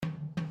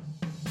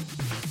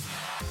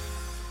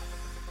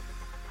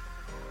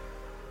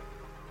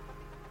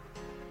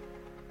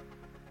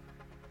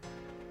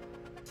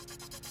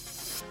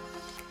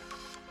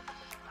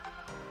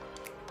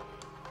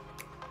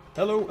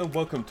Hello and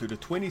welcome to the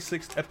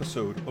 26th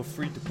episode of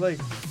Free to Play,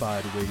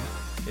 by the way,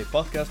 a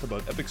podcast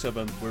about Epic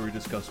 7 where we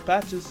discuss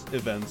patches,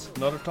 events,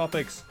 and other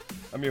topics.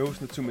 I'm your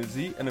host Natsume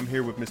Z and I'm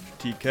here with Mr.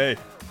 TK.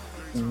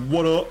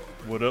 What up?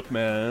 What up,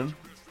 man?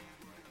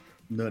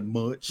 Nothing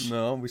much.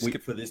 No, we Wait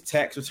skipped. for this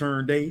tax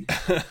return day.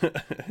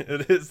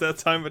 It is that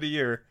time of the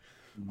year.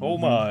 Oh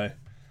my.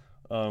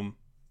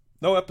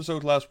 No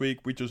episode last week.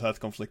 We just had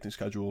conflicting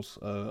schedules.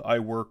 I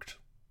worked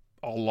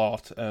a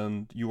lot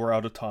and you were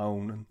out of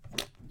town.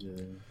 Yeah.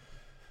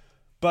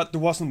 But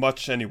there wasn't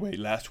much anyway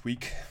last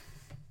week.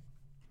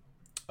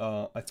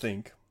 I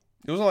think.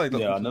 It was like...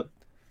 Yeah, no,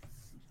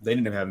 they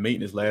didn't have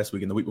maintenance last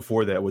week, and the week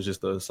before that was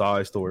just a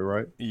side story,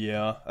 right?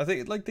 Yeah, I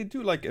think like they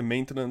do like a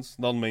maintenance,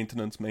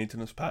 non-maintenance,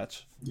 maintenance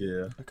patch.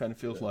 Yeah. It kind of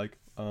feels like.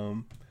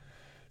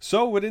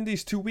 So within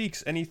these 2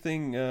 weeks,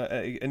 anything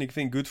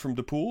good from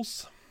the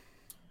pools?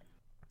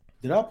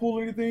 Did I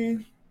pull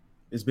anything?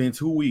 It's been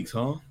 2 weeks,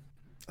 huh?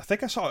 I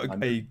think I saw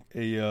a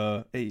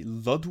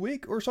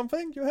Ludwig or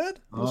something you had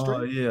on the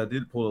stream. Yeah, I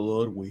did pull a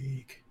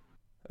Ludwig.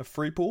 A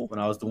free pool? When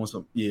I was doing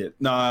some,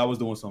 I was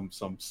doing some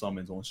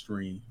summons on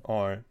stream.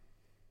 Alright.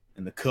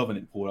 In the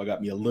Covenant pool, I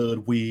got me a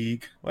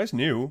Ludwig. Well, it's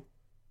new.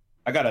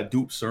 I got a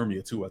dupe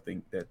Sermia too, I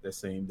think, that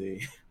same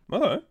day.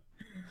 Alright.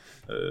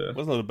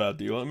 That's not a bad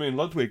deal. I mean,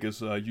 Ludwig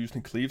is used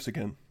in Cleaves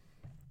again.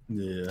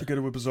 Yeah.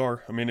 Together with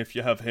Bazaar. I mean, if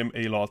you have him,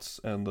 Alots,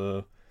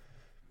 and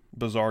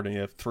Bazaar, then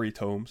you have 3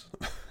 tomes.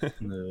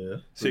 Yeah.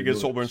 So you get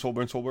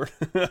Soulburn.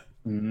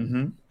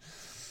 Mm-hmm.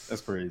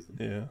 That's crazy.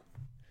 Yeah.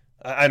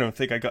 I don't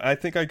think I got... I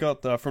think I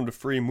got, from the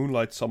free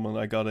Moonlight summon,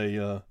 I got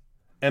a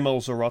ML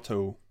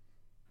Zerato.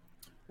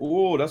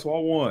 Oh, that's what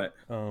I want.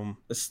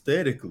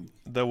 Aesthetically.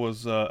 That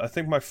was, I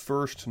think, my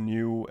first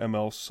new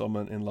ML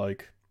summon in,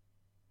 like,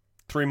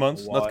 3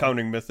 months, not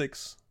counting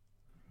Mythics.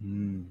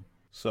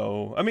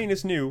 So, I mean,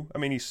 it's new. I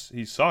mean,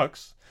 he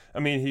sucks. I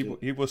mean,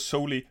 he was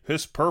solely...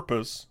 His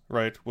purpose,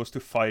 right, was to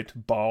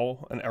fight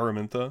Baal and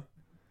Araminta.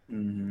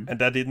 Mm-hmm. And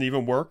that didn't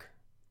even work.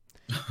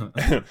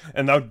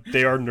 And now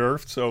they are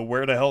nerfed, so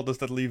where the hell does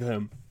that leave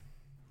him?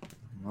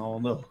 I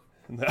don't know.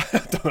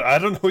 I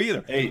don't know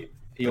either. Hey,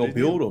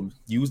 build them.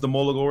 Use the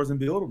Molagors and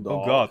build them,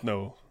 dog. Oh god,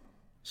 no.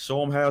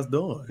 Show them how it's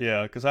done.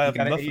 Yeah, because I have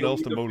nothing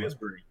else to mold.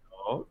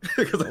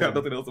 Because I got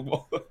nothing else to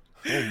mold.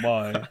 Oh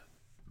my.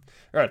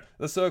 Alright,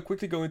 let's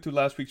quickly go into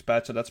last week's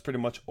patch, and that's pretty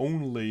much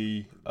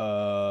only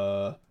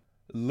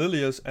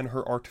Lilia's and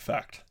her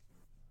artifact.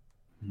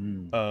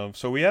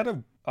 So we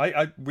had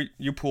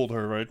you pulled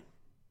her, right?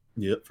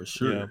 Yep, for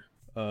sure.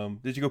 Yeah.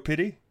 Did you go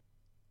pity?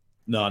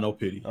 No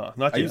pity. Not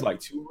I yet. used like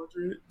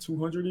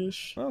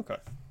 200-ish. Okay.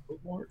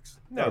 Bookmarks.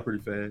 Yeah, pretty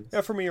fast.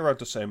 Yeah, for me around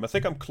the same. I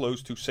think I'm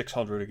close to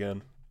 600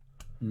 again.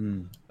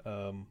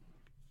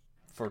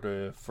 For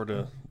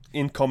the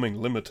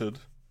incoming limited.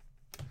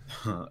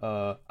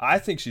 I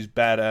think she's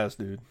badass,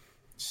 dude.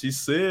 She's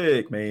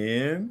sick,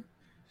 man.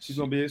 She's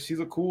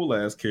a cool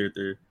ass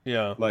character.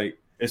 Yeah. Like,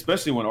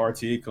 especially when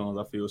RTA comes,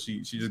 I feel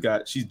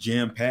she's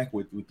jam packed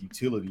with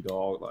utility,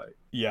 dog. Like,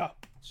 yeah,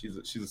 she's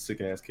a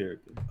sick ass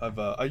character.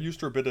 I used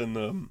her a bit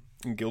in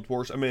Guild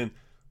Wars. I mean,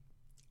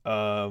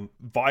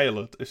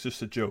 Violet is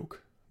just a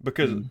joke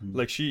because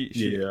like she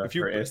if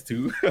you her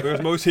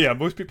S2.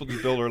 most people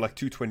just build her like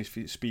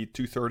 220 speed,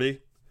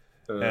 230,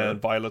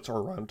 and Violets are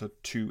around to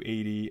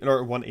 280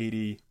 or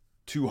 180,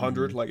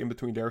 200, like in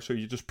between there. So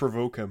you just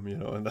provoke him,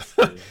 and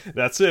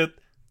that's it.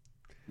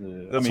 Yeah.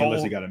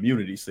 Unless you got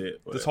immunity set.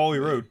 That's all he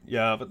wrote.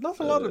 Yeah, but not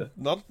a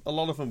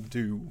lot of them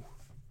do.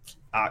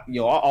 I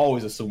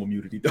always assume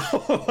immunity,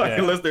 though.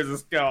 Unless there's a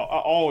scout, I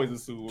always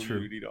assume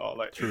immunity, though.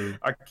 Like, true.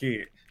 I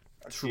can't.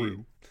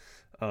 True.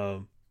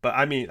 But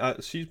I mean,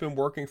 she's been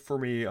working for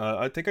me.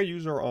 I think I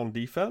use her on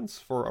defense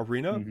for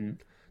Arena.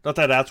 Not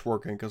that that's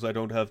working because I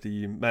don't have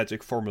the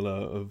magic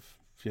formula of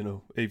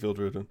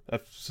Avildred and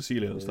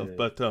Cecilia and stuff.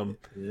 But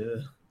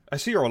I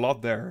see her a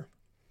lot there.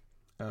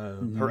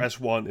 Her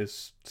S1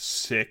 is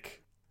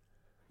sick.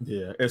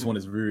 Yeah, S1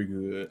 is very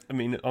good. I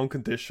mean,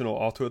 unconditional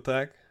auto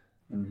attack.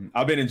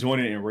 I've been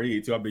enjoying it in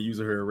Raid too. I've been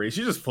using her in Raid.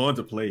 She's just fun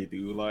to play,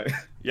 dude. Like,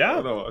 yeah, I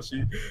don't know.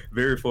 She's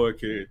very fun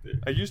character.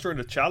 I used her in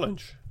the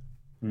challenge.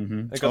 She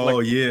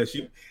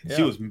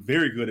was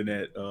very good in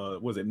that.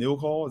 Was it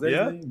Nilcall? Is that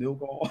his name?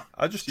 Nilcall?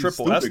 I just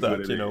triple S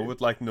that, with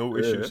like no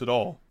issues at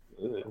all.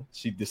 Yeah.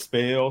 She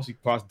dispels. She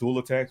cross dual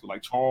attacks with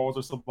like Charles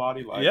or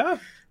somebody. Like,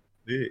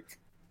 sick.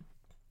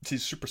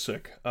 She's super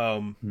sick.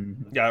 Yeah,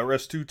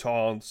 RS2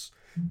 taunts.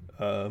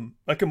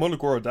 I can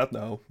Monogoro that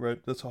now, right?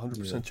 That's a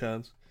 100%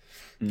 chance.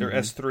 Their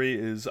S3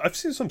 is... I've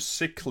seen some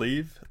sick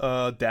cleave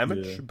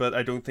damage, but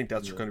I don't think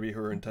that's going to be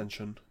her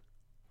intention.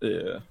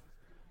 Yeah.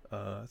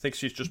 I think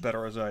she's just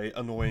better as a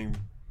annoying,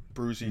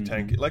 bruisey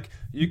tank. Like,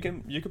 you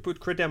can put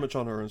crit damage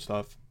on her and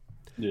stuff.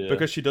 Yeah.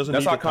 Because she doesn't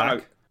need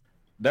attack.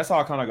 That's how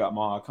I kind of got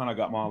mine. I kind of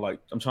got mine, like...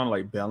 I'm trying to,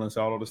 like, balance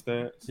out all the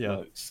stats. Yeah.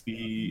 Like,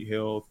 speed,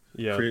 health,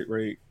 crit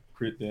rate,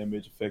 crit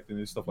damage,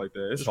 effectiveness, stuff like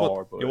that. It's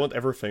hard, but... You want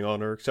everything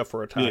on her except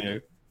for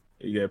attack.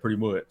 Yeah, pretty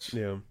much.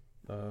 Yeah.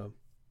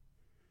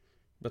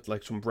 But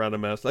like some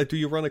random ass... Like, do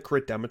you run a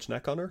crit damage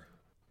neck on her?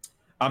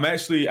 I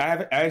actually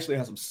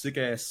have some sick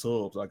ass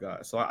subs I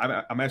got. So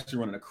I'm actually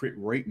running a crit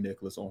rate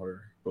necklace on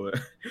her, but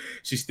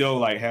she still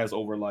like has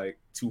over like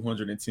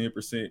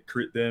 210%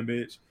 crit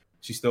damage.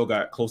 She still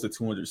got close to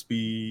 200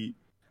 speed.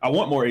 I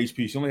want more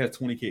HP. She only has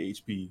 20k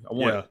HP.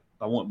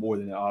 I want more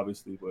than that,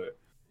 obviously, but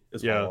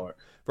it's hard.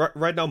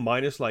 Right now,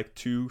 mine is like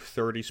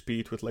 230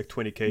 speed with like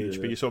 20k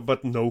HP. So,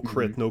 but no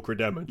crit, no crit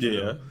damage. Yeah. You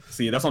know?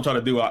 See, that's what I'm trying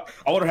to do. I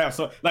want to have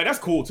some like that's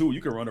cool too.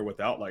 You can run her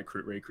without like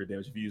crit rate, crit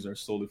damage if you use her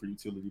solely for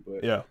utility.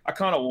 But I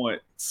kind of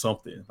want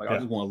something. Like I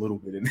just want a little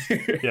bit in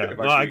there. Yeah,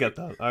 no, I get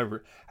that.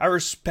 I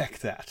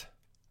respect that.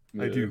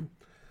 I do.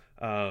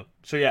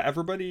 So yeah,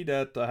 everybody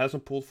that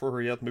hasn't pulled for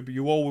her yet, maybe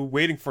you all were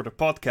waiting for the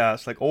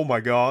podcast. Like, oh my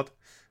god,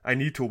 I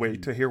need to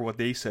wait to hear what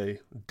they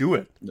say. Do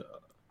it.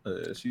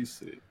 She's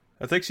sick.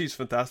 I think she's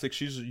fantastic.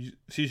 She's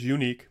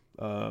unique.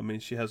 I mean,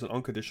 she has an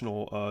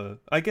unconditional.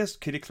 I guess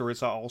Kitty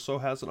Clarissa also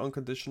has an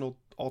unconditional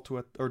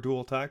auto or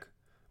dual attack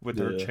with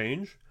her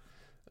change.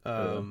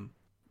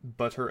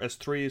 But her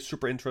S3 is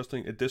super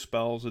interesting. It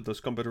dispels. It does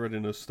combat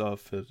readiness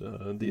stuff. The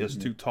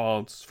S2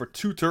 taunts for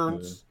 2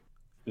 turns.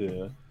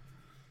 Yeah.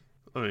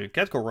 I mean,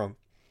 can't go wrong.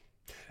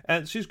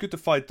 And she's good to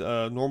fight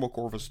normal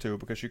Corvus too,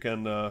 because you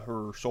can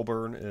her soul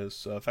burn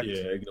is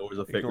effective. Yeah, ignores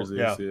effect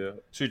resist. Yeah.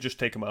 So you just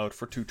take them out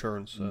for 2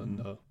 turns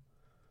and.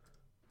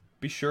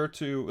 Be sure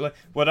to like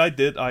what I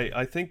did.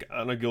 I think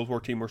on a Guild War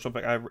team or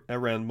something, I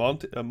ran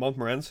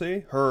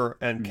Montmorency, her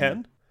and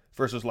Ken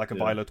versus like a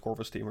Violet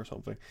Corvus team or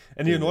something.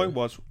 And the annoying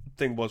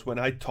thing was when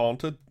I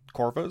taunted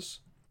Corvus,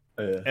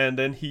 and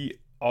then he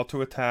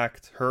auto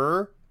attacked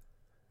her,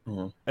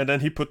 and then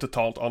he put the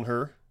taunt on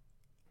her.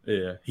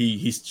 Yeah,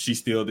 she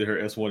still did her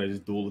S1 as his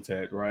dual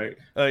attack, right?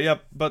 Yeah,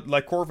 but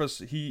like Corvus,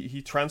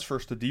 he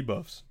transfers the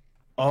debuffs.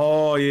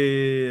 Oh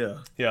yeah.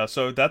 Yeah,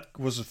 so that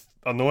was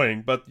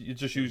annoying, but you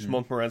just use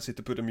Montmorency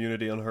to put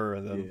immunity on her,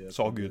 and then it's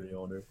all good.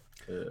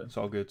 It's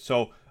all good.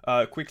 So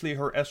quickly,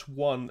 her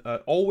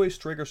S1 always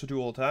triggers a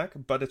dual attack,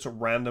 but it's a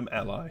random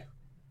ally.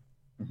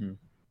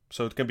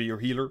 So it can be your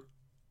healer,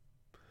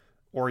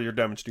 or your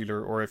damage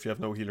dealer, or if you have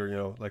no healer, you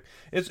know, like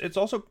it's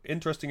also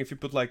interesting if you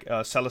put like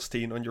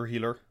Celestine on your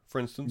healer, for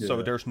instance.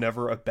 So there's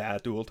never a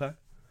bad dual attack.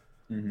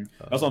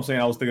 That's what I'm saying.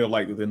 I was thinking of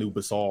like the new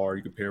Bazaar.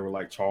 You compare with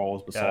like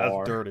Charles Bazaar. Yeah,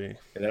 that's dirty.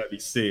 And that'd be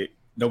sick.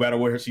 No matter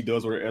what she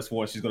does with her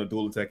S1, she's going to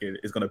dual attack it.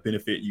 It's going to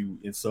benefit you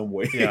in some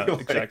way. Yeah,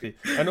 like, exactly.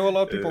 I know a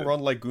lot of people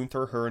run like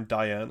Gunther, her, and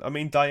Diane. I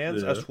mean,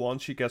 Diane's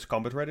S1, she gets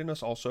combat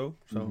readiness also.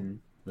 So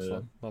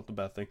it's not the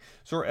bad thing.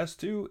 So her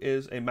S2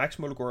 is a Max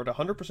Molagor,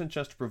 100%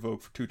 chance to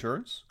provoke for 2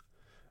 turns.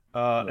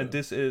 And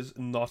this is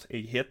not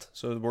a hit.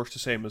 So it works the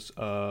same as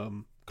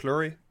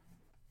Flurry.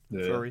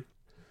 Flurry.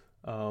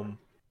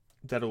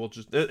 That will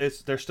just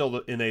they're still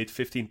the innate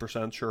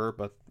 15% sure,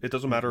 but it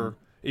doesn't matter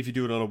if you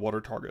do it on a water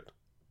target.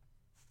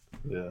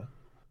 Yeah.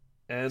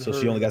 And so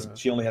she only has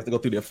to go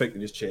through the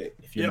effectiveness check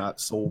if you're not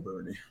soul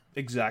burning.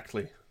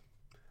 Exactly.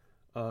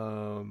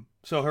 So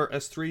her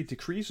S3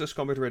 decreases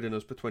combat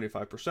readiness by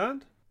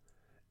 25%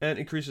 and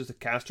increases the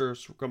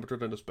caster's combat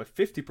readiness by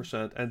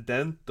 50%, and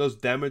then does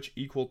damage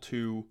equal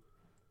to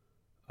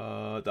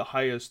the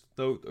highest,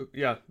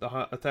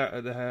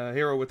 the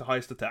hero with the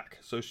highest attack.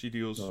 So she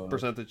deals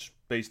percentage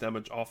base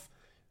damage of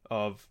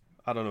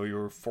I don't know,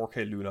 your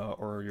 4k Luna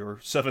or your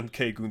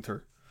 7k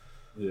Gunther.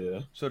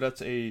 Yeah. So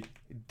that's a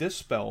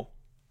dispel,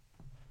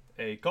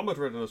 a combat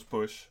readiness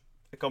push,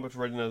 a combat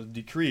readiness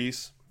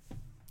decrease,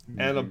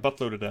 and a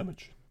buttload of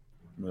damage.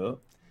 Yeah.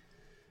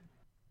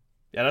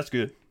 Yeah, that's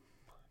good.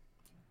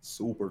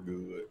 Super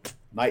good.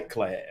 Night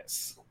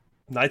class.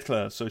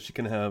 So she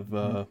can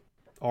have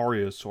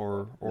Arius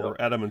or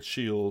Adamant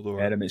Shield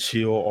or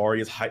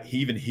Arius,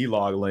 even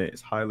Helag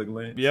Lance, Heilig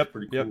Lance. Yep,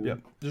 pretty cool. Yep.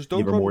 Just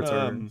don't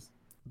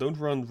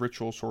run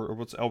Rituals or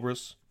what's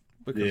Elbrus,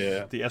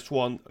 because the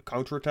S1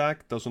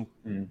 counterattack doesn't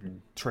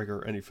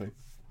trigger anything.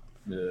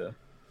 Yeah.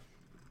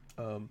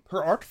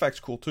 Her artifact's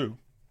cool too.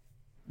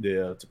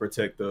 Yeah, to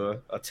protect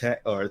the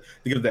attack, or to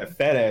give that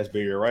fat ass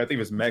barrier, right? I think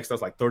it's max.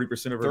 That's like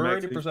 30% of her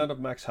max. 30% of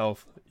max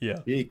health. Yeah.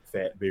 Big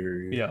fat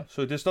barrier. Yeah.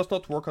 So this does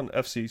not work on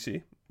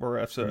FCC or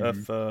F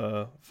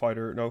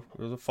fighter. No, it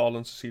was a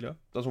Fallen Cecilia.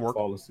 Doesn't work.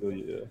 Fallen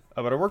Cecilia. Yeah.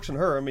 But it works on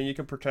her. I mean, you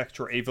can protect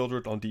your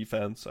Avildred on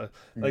defense.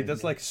 Like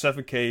that's like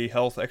 7k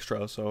health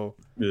extra. So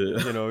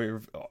you know,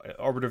 your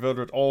Arbiter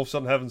Avildred all of a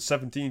sudden having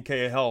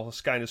 17k health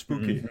is kind of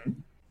spooky.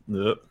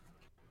 Yep.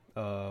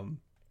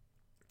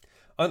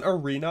 On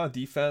Arena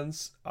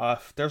defense,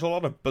 there's a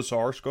lot of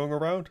Bazaars going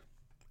around,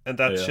 and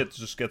that shit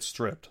just gets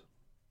stripped.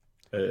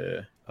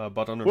 But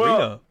on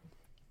Arena...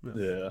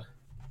 Yeah.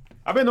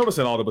 I've been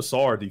noticing all the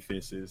Bazaar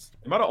defenses.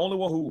 Am I the only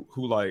one who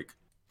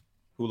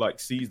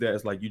sees that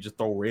as like you just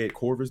throw red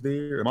Corvus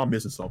there? Am I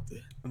missing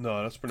something?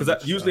 No, that's pretty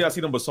because usually I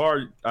see them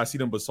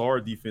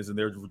Bazaar defense, and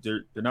they're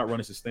not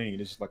running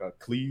sustain. It's just like a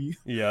cleave.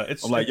 Yeah,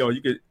 I'm like, yo,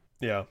 you could...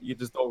 Yeah, you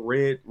just throw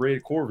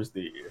red Corvus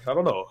there. I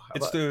don't know.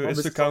 It's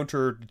to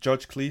counter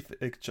Judge Cleave.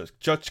 Yeah,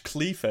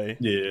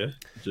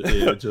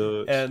 Judge.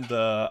 And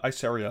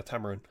Iseria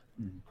Tamarin.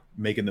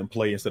 making them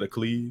play instead of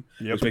cleave,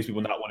 which makes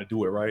people not want to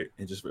do it, right?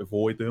 And just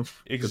avoid them.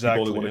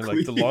 Exactly. And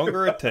like the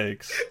longer it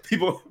takes,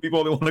 people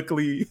only want to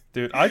cleave.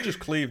 Dude, I just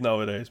cleave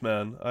nowadays,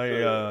 man.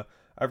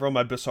 I run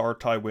my Bizarre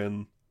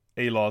Tywin,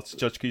 Alots,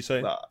 Judge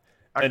Kisei. Nah,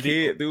 I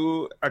can't,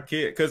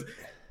 because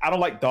I don't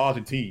like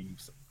dodging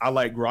teams. I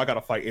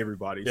gotta fight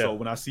everybody. Yeah. So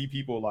when I see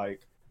people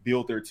like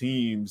build their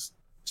teams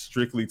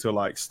strictly to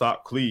like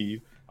stop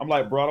cleave, I'm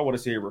like, bro, I don't want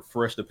to say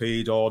refresh the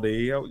page all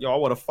day. I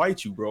want to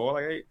fight you, bro.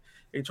 Like, I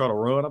ain't trying to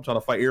run. I'm trying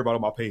to fight everybody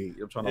on my page.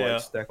 I'm trying to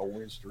like stack a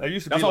win streak. I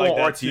used to be like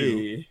that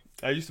too.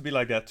 I used to be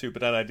like that too,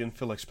 but then I didn't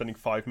feel like spending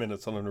 5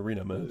 minutes on an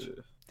arena match.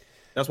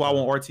 That's why I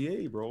want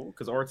RTA, bro.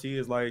 Because RTA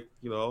is like,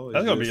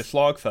 that's gonna be a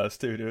slogfest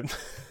too, dude.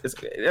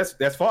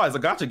 That's fine. It's a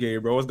gacha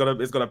game, bro.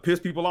 It's gonna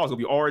piss people off. It's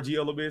gonna be RG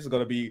elements. It's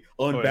gonna be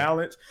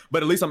unbalanced.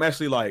 But at least I'm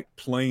actually like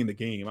playing the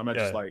game. I'm not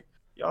just like,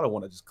 y'all don't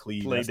want to just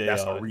cleave.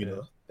 That's arena.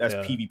 Yeah. That's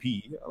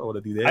PvP. I don't want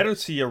to do that. I don't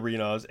see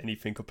arena as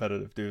anything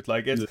competitive, dude.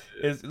 Like, it's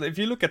if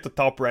you look at the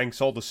top ranks,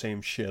 all the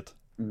same shit.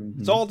 Mm-hmm.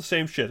 It's all the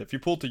same shit. If you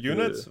pull the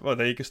units, well,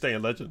 then you can stay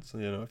in Legends.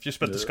 If you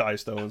spend the Sky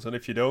Stones, and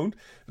if you don't,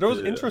 there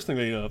was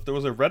interestingly enough, there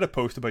was a Reddit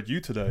post about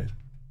you today.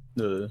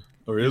 Oh,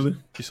 really?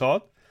 You saw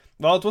it?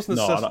 Well, it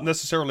wasn't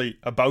necessarily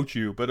about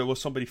you, but it was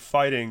somebody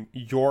fighting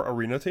your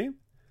arena team,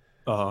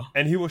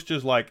 and he was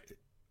just like,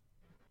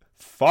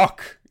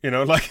 "Fuck."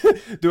 Like,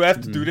 do I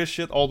have to do this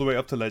shit all the way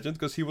up to Legend?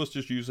 Because he was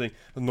just using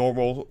the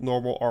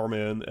normal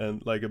Armin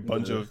and like a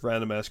bunch of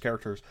random ass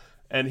characters,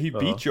 and he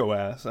beat your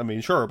ass. I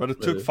mean, sure, but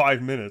it took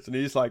 5 minutes, and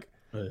he's like,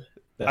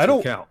 I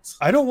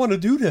don't want to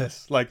do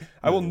this. Like,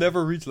 I will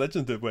never reach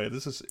Legend that way.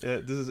 This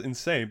is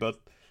insane. But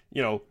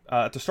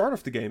at the start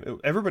of the game,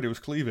 everybody was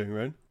cleaving,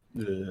 right?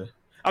 Yeah.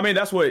 I mean,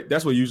 that's what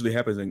usually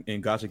happens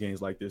in gacha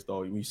games like this,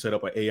 though. When you set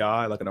up an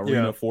AI, like an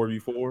arena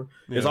 4v4,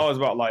 it's always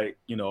about like,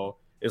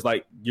 it's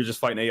like you're just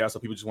fighting AI, so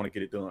people just want to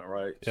get it done,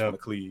 right? Just want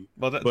to cleave.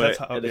 Well, that's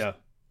how, yeah.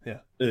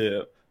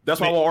 That's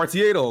why I want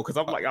RTA though, because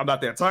I'm not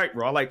that type,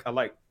 bro. I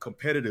like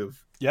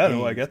competitive. Yeah,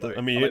 no, I get that.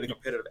 I mean, I like the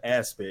competitive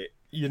aspect.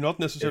 You're not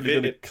necessarily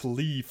going to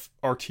cleave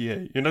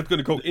RTA. You're not going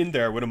to go in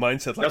there with a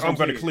mindset like, I'm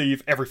going to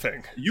cleave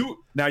everything.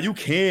 You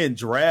can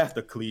draft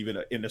a cleave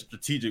in a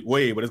strategic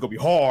way, but it's going to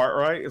be hard,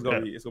 right? It's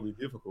going to be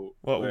difficult.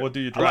 Well, what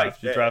do you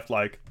draft? You draft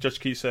like Judge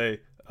Kisei,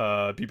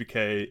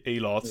 BBK,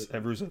 Alots,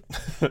 and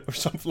Ruzet, or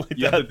something like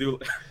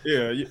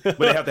that. But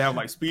they have to have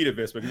like speed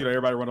investment because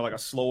everybody running like a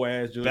slow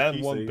ass.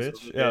 Ban one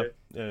bitch. So,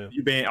 yeah.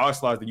 You ban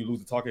Oxlots, then you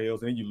lose the Takahills,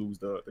 and then you lose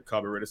the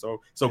copyright.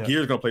 So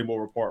Gear's gonna play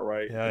more of a part,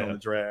 right? On the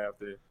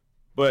draft.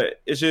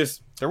 But it's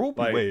just there will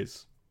be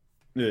ways.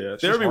 Yeah,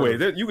 there'll be ways.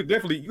 You could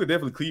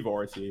definitely cleave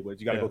RTA, but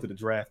you got to go to the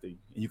drafting,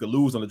 and you could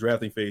lose on the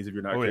drafting phase if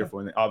you're not careful.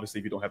 And obviously,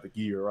 if you don't have the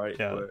gear, right?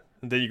 Yeah,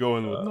 and then you go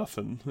in with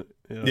nothing.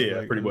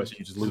 Pretty much,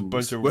 you just lose a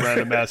bunch of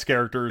random ass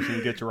characters, and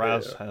you get your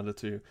ass handed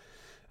to you.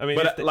 I mean,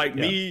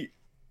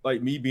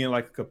 but me being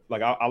like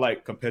I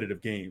like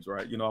competitive games,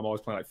 right? I'm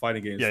always playing like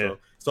fighting games.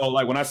 So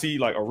like when I see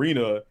like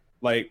arena,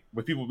 like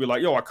when people be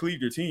like, "Yo, I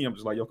cleaved your team," I'm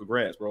just like, "Yo,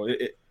 congrats, bro."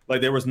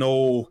 Like there was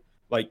no.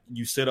 Like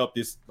you set up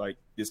this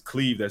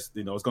cleave that's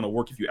it's gonna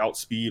work if you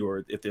outspeed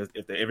or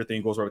if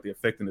everything goes right with the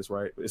effectiveness,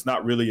 right? But it's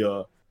not really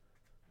a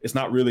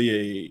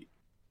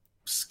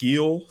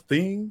skill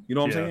thing, you know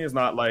what I'm saying? It's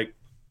not like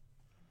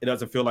it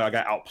doesn't feel like I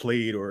got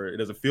outplayed or it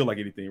doesn't feel like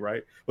anything,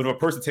 right? But if a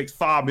person takes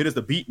 5 minutes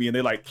to beat me and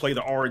they like play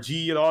the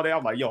RG and all that,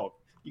 I'm like, yo,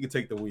 you can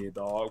take the win,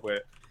 dog.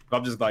 But if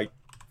I'm just like,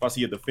 if I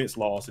see a defense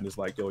loss and it's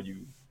like, yo,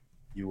 you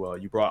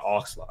brought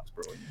Oxlots,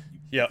 bro.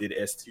 You did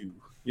S2.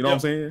 You know what I'm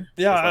saying?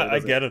 Yeah, I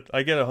get it.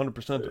 I get it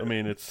 100%. I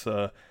mean, it's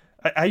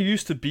I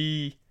used to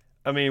be.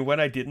 I mean, when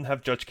I didn't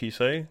have Judge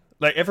Kisei,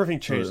 like everything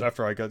changed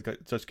after I got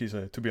Judge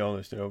Kisei. To be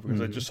honest,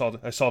 because I just saw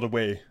the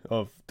way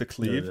of the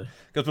cleave.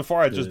 Because before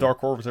I just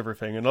Dark Orbs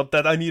everything, and not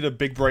that I need a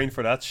big brain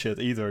for that shit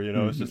either.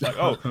 It's just like,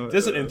 oh,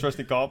 this is an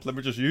interesting comp. Let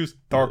me just use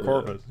Dark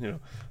Orbit.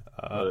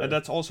 And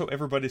that's also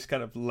everybody's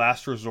kind of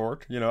last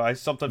resort. I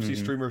sometimes see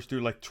streamers do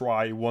like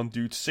try one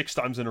dude 6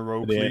 times in a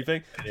row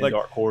cleaving. Like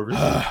Dark Orbit.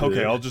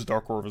 Okay, I'll just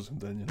Dark Orbit him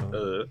then.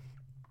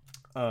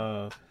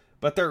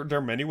 But there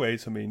are many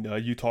ways. I mean,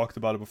 you talked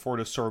about it before.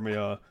 The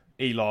Surmia,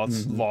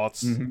 Alots,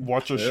 Lots.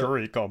 Watch a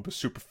Shuri comp is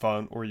super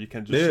fun, or you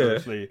can just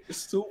seriously. It's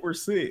super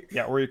sick.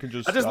 Yeah, or you can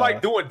just. I just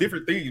like doing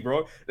different things,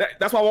 bro.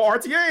 That's why I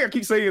want RTA. I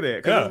keep saying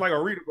that because it's like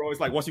a reader, bro. It's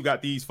like once you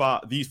got these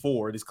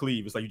 4, this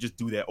cleave, it's like you just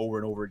do that over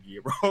and over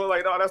again, bro.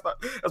 Like no,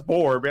 that's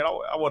boring, man.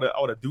 I want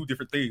to do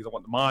different things. I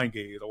want the mind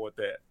games. I want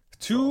that.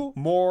 2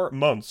 more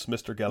months,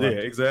 Mr. Gallant.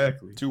 Yeah,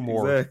 exactly. 2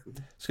 more. Exactly.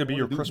 It's gonna be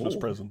your Christmas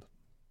present.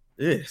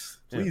 Yes,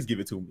 please give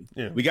it to me.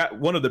 Yeah. We got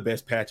one of the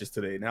best patches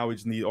today. Now we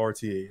just need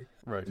RTA.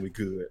 Right. And we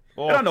good.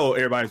 And I know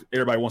everybody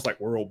wants like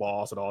World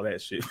Boss and all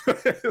that shit.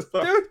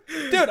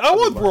 Dude, I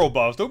want World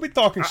Boss. Don't be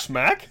talking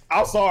smack.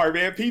 I'm sorry,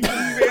 man. PvP,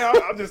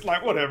 man. I'm just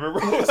like, whatever,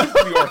 bro. It's just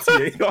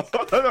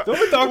RTA. Don't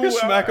be talking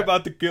smack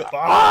about the guild.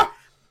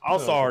 I'm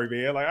sorry,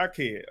 man. Like, I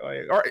can't.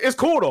 Like, it's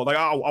cool, though. Like,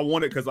 I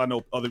want it because I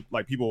know other,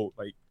 like, people,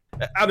 like,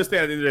 I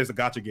understand that there's a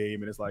gacha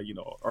game and it's like,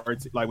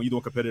 like when you're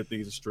doing competitive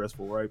things, it's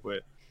stressful, right?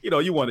 But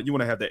you want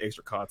to have that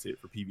extra content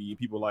for PvE.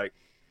 People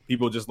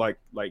people just like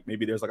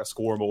maybe there's like a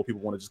score mode.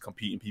 People want to just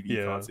compete in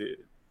PvE content.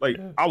 Like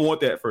Yeah. I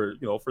want that for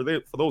for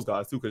those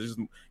guys too, because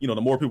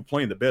the more people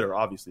playing, the better,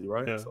 obviously,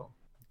 right? Yeah. So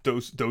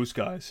Those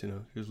guys,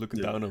 just looking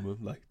Yeah. down on them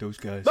like those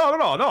guys.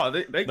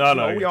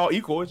 no. We all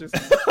equal. It's just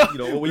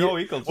we all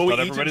equal. what we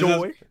Not each everybody's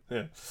enjoy.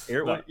 Yeah.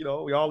 Everyone,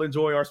 we all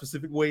enjoy our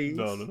specific ways.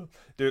 No.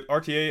 Dude,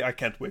 RTA, I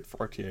can't wait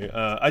for RTA.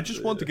 I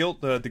just want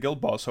the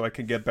guild boss so I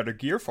can get better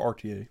gear for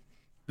RTA.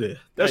 Yeah,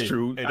 that's Hey,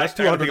 true. hey, that's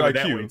I kinda 200 think of it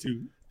that IQ. way,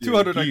 too.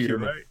 200 gear, IQ,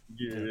 man. right?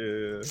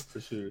 Yeah,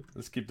 for sure.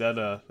 Let's keep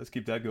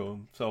that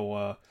going.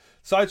 So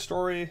side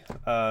story,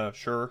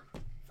 sure,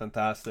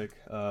 fantastic.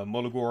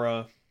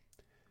 Molagora,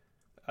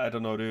 I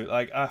don't know, dude.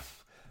 Like,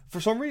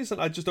 for some reason,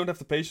 I just don't have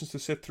the patience to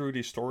sit through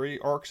these story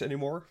arcs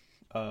anymore.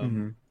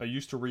 I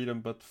used to read them,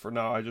 but for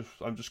now,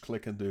 I'm just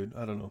clicking, dude.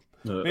 I don't know.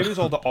 Maybe it's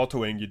all the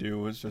autoing you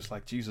do. It's just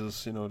like,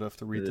 Jesus, to have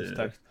to read this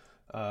text.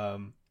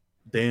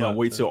 Damn,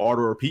 wait till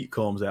Order of Pete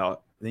comes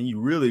out. Then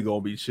you really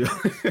gonna be chill.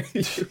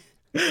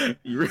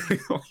 You really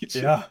gonna be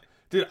chill. Yeah.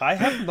 Dude, I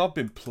have not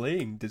been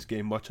playing this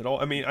game much at all.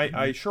 I mean,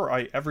 I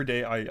every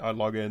day I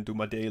log in, do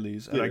my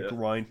dailies, and I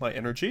grind my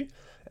energy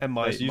and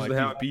my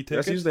PvP tickets.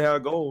 That's usually how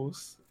it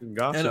goes.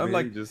 Gosh, and I'm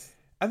like, just...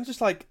 I'm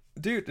just like,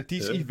 dude,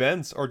 these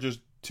events are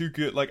just too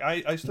good. Like,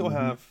 I still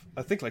have,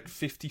 I think, like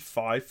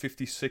 55,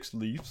 56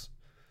 leaves.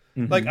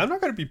 Like, I'm not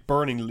going to be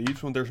burning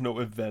leaves when there's no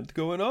event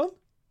going on.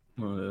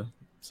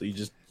 So you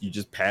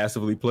just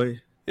passively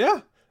play? Yeah.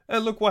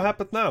 And look what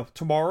happened now.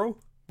 Tomorrow,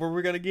 what are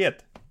we going to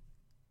get?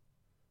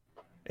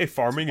 A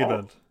farming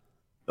event.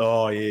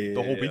 Oh, yeah.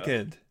 The whole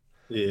weekend.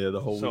 Yeah, the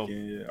whole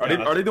weekend.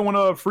 Yeah. Are they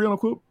doing free on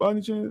equip by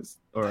any chance?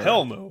 Or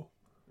hell no.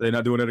 They're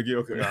not doing that again?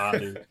 Okay. Nah,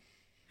 dude.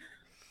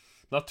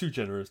 Not too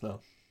generous now.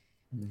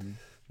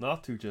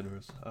 Not too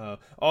generous.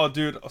 Oh,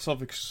 dude,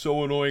 something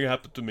so annoying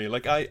happened to me.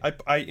 Like,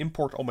 I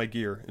import all my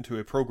gear into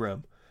a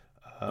program.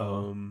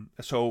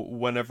 So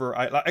whenever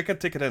I can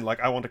take it in, like,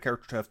 I want a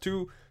character to have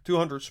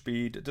 200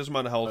 speed, this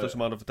amount of health, this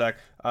amount of attack.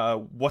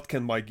 What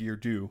can my gear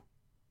do?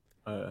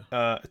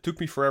 It took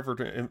me forever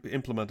to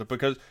implement it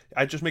because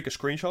I just make a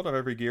screenshot of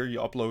every gear, you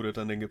upload it,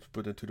 and then get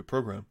put into the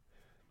program.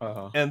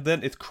 And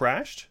then it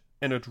crashed,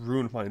 and it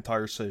ruined my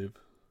entire save.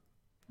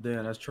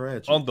 Damn, that's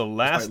tragic. On the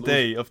last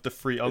day of the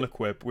free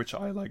unequip, which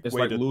I it's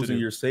waited like losing to do.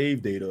 your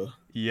save data.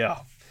 Yeah.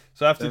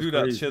 So I have to do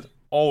that crazy. shit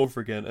all over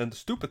again. And the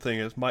stupid thing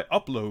is, my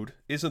upload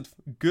isn't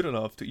good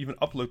enough to even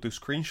upload those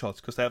screenshots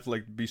because they have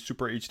to be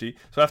super HD.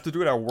 So I have to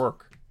do it at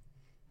work.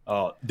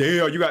 Oh,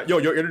 damn!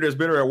 Your internet's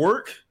better at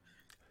work.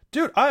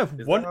 Dude, I have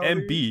 1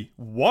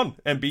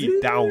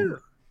 MB down.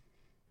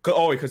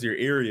 Because your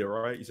area,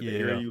 right? You said the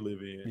area you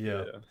live in.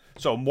 Yeah.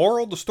 So,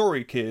 moral of the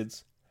story,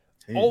 kids: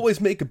 always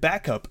make a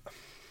backup.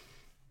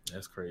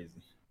 That's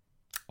crazy.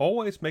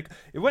 Always make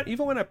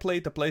even when I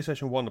played the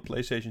PlayStation 1, the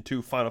PlayStation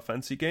 2 Final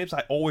Fantasy games,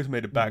 I always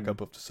made a backup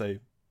of the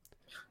save.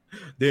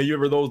 Then you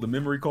ever the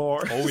memory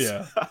cards? Oh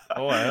yeah.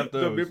 Oh, I have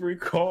those. The memory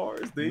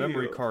cards. Damn.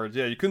 Memory cards.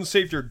 Yeah, you couldn't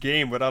save your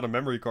game without a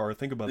memory card.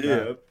 Think about that.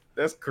 Yeah,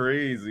 that's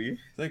crazy.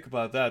 Think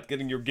about that.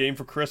 Getting your game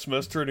for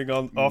Christmas, turning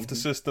on off the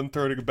system,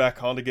 turning it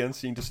back on again,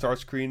 seeing the start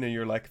screen, and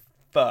you're like,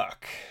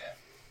 "Fuck."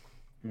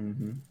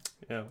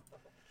 Yeah.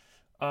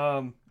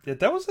 Yeah,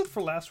 that was it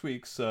for last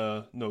week's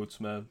notes,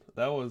 man.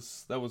 That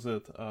was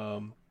it.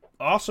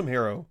 Awesome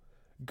hero,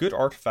 good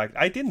artifact.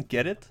 I didn't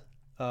get it.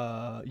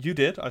 You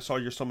did. I saw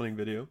your summoning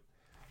video.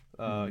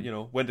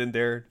 Went in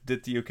there,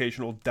 did the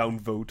occasional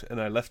downvote, and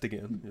I left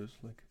again. It was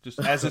just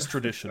as is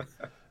tradition.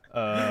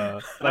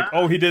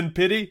 He didn't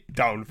pity,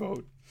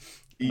 downvote.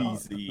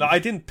 Easy. No, I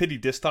didn't pity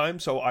this time,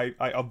 so I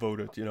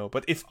upvoted,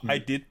 But if I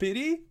did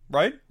pity,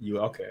 right? You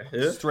okay?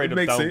 Yeah, straight up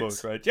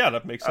downvote, right? Yeah,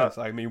 that makes sense.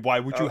 I mean,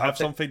 why would you have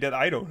something that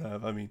I don't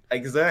have? I mean,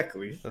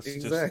 exactly.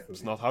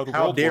 It's not how the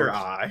how world dare works.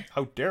 I?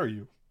 How dare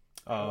you?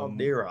 How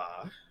dare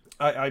I?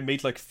 I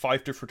made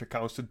 5 different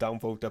accounts to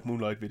downvote that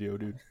Moonlight video,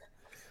 dude.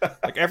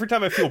 Every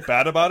time I feel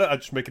bad about it, I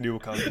just make a new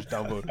account and just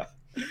downvote it.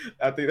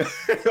 I think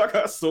I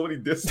got so many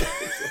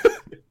dislikes.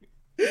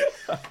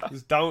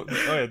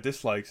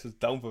 Dislikes. It's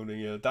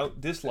downvoting, yeah.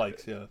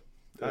 Dislikes, yeah.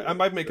 I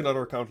might make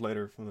another account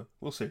later.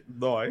 We'll see.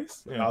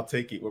 Nice. Yeah. I'll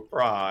take it with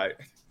pride.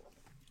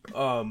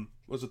 What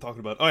was it talking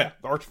about? Oh yeah,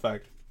 the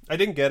artifact. I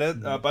didn't get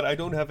it, but I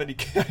don't have any.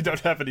 I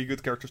don't have any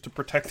good characters to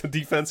protect the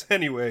defense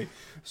anyway.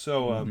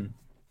 So,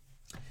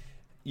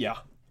 yeah.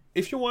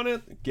 If you want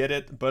it, get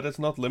it, but it's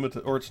not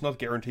limited or it's not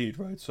guaranteed,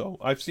 right? So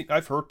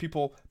I've heard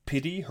people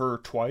pity her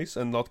twice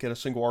and not get a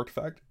single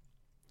artifact.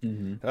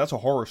 That's a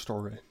horror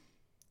story.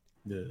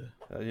 Yeah,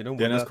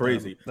 that's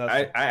crazy.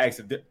 I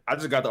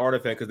just got the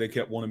artifact because they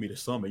kept wanting me to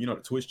summon. You know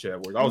the Twitch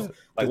chat where I was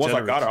once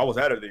I got her, I was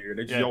out of there.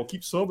 They just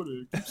keep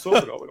summoning, keep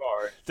summoning. I was like, all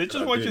right. They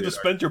just want you to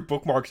spend your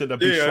bookmarks in a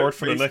big short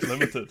for the next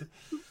limited.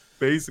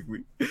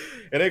 Basically,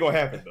 it ain't gonna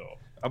happen though.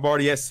 I'm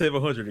already at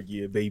 700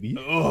 again, baby.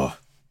 Ugh,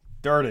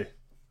 dirty.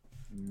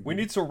 We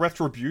need some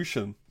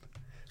retribution.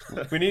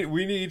 we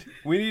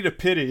need a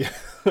pity.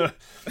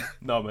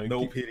 No man,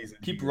 no pities.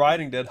 Keep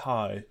riding that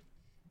high.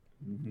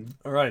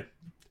 All right.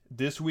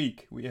 This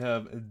week we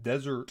have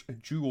Desert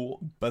Jewel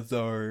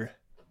Bazaar.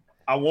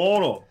 I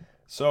want them.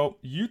 So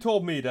you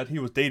told me that he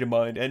was data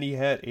mined and he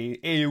had a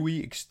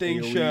AoE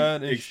extinction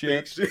and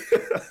shit.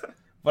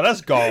 But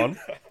that's gone.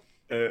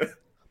 They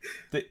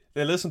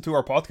listened to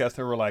our podcast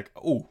and were like,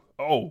 oh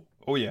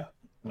yeah.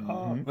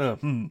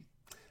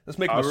 Let's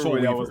make him a Soul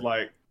Weaver.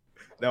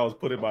 That was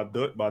put in my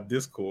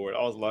Discord.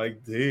 I was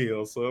like,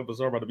 damn, son,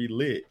 Bazaar about to be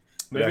lit.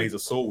 Maybe he's a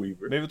Soul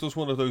Weaver. Maybe it was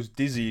one of those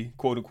Dizzy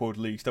quote unquote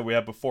leaks that we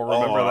had before.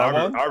 Remember that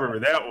one? I remember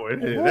that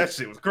one. Yeah, that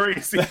shit was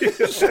crazy.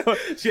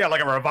 She had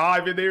like a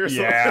revive in there.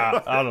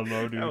 Yeah, I don't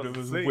know, dude. It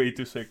was way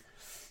too sick.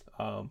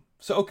 So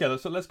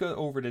let's go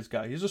over this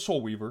guy. He's a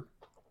Soul Weaver.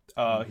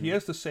 He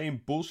has the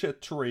same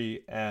bullshit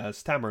tree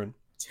as Tamarin.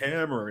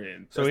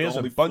 So he has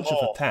a bunch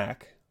of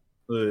attack.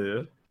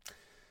 Yeah.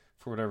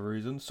 For whatever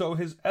reason. So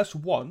his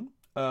S1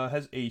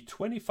 has a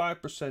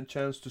 25%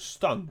 chance to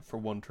stun for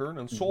 1 turn,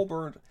 and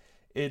Soulburn,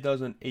 it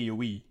does an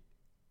AoE.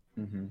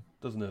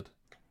 Doesn't it?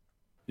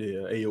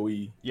 Yeah,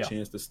 AoE. Yeah.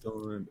 Chance to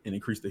stun and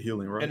increase the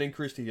healing, right? And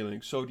increase the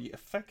healing. So the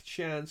effect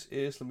chance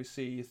is, let me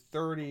see,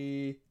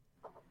 35%.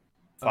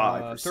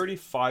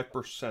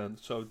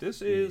 So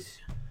this is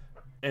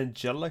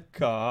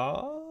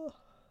Angelica,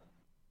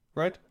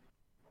 right?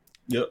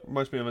 Yep.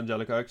 Reminds me of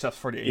Angelica, except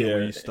for the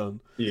AoE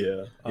stun.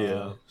 Yeah.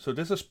 So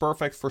this is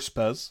perfect for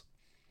Spez.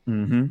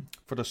 For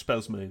the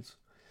Spez mains.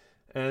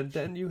 And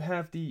then you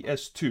have the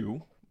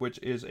S2, which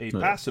is a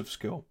passive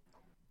skill.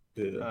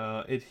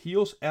 Yeah. It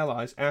heals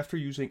allies after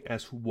using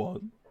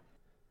S1.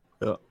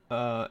 Yeah.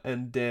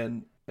 And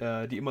then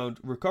the amount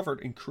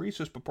recovered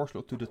increases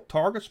proportional to the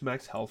target's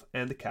max health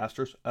and the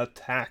caster's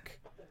attack.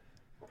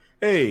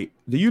 Hey,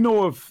 do you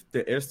know if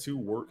the S2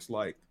 works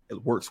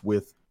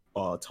with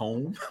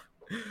Tome?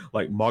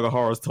 Like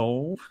Magahara's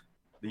Tome?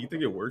 Do you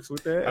think it works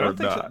with that? I don't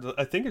think so.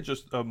 I think it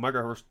just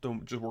Magahara's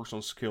Tome just works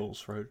on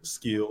skills, right?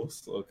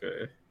 Skills,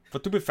 okay.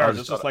 But to be fair,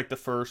 this is like the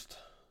first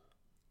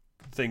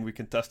thing we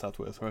can test that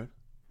with, right?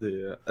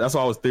 Yeah, that's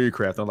why I was theory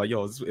crafting. I'm like,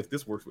 yo, if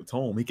this works with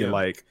Tome, he can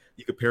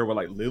you can pair with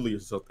like Lily or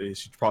something.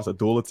 She tries a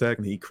dual attack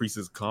and he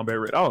increases combat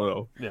rate. I don't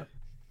know. Yeah,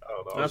 I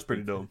don't know. That's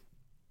pretty dope.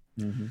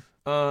 And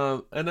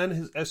then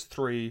his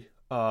S3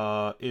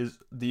 is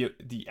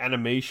the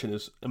animation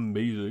is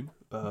amazing.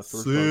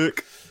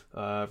 Sick.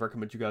 I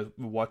recommend you guys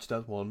watch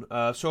that one.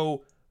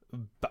 So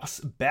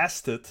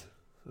Bastet,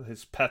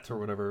 his pet or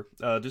whatever,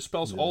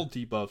 dispels all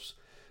debuffs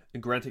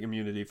and granting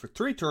immunity for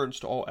 3 turns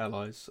to all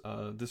allies.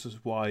 This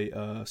is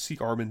why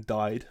Seek Armin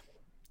died.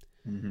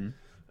 And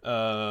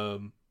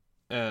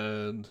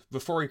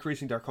before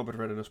increasing their combat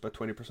readiness by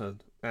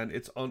 20%. And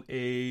it's on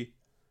a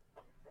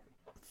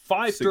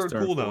 5-turn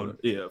cooldown.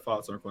 Yeah,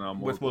 5-turn cooldown.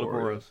 With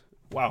Monogoras.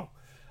 Wow.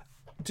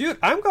 Dude,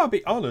 I'm going to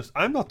be honest.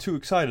 I'm not too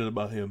excited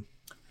about him.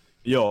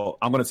 Yo,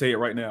 I'm going to say it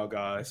right now,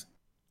 guys.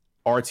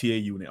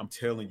 RTA unit. I'm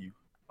telling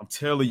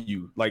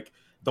you. Like,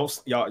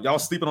 don't y'all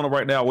sleeping on it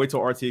right now. Wait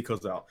till RTA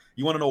comes out.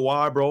 You want to know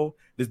why, bro?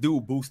 This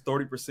dude boosts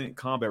 30%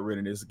 combat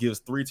readiness, gives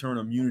 3-turn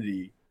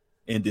immunity,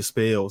 and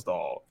dispels,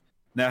 dog.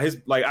 Now I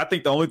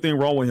think the only thing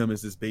wrong with him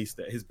is his base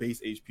stat. His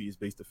base HP is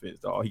base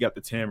defense, dog. He got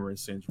the Tamarin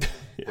syndrome.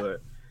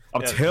 But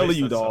I'm telling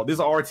you, dog, this is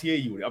an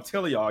RTA unit. I'm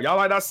telling y'all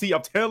might not see.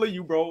 I'm telling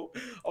you, bro.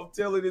 I'm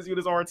telling this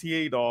unit's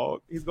RTA,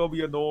 dog. He's gonna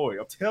be annoyed.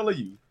 I'm telling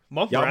you.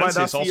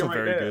 Montmorency is also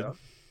very good.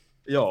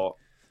 Yo,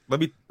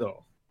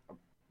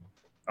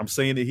 I'm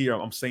saying it here.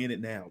 I'm saying it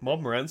now.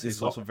 Montmorency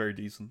is also very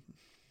decent.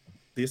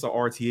 This is an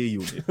RTA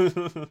unit.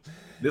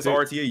 This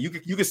RTA.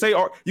 You can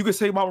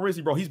say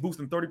Montmorency, bro. He's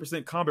boosting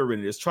 30% combat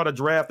readiness. Try to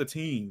draft the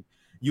team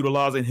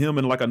utilizing him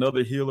and like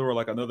another healer or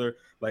like another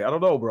I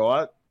don't know,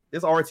 bro.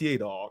 It's RTA,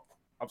 dog.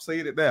 I'm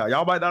saying it now.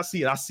 Y'all might not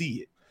see it. I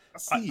see it.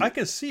 I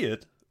can see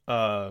it,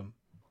 but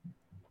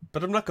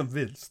I'm not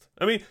convinced.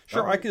 I mean,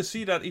 sure, I can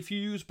see that if you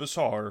use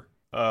Bazaar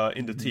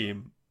in the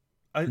team,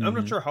 I'm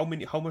not sure how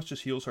much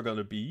his heals are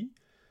gonna be,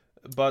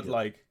 but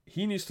like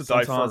he needs to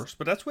die first.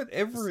 But that's with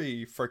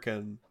every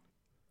freaking.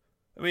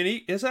 I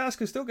mean, his ass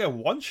can still get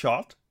 1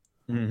 shot.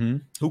 Who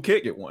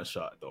can't get 1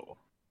 shot though?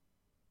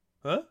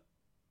 Huh?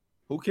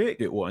 Who can't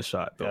get 1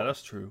 shot though? Yeah,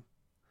 that's true.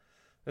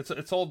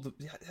 It's all.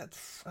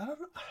 I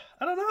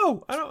don't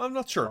know. I'm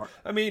not sure.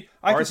 I mean,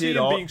 I can see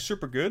him being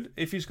super good.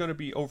 If he's going to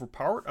be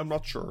overpowered, I'm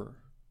not sure.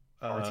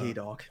 RTA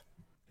dog.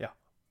 Yeah.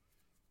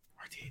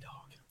 RTA dog.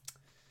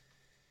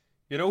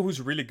 You know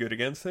who's really good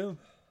against him?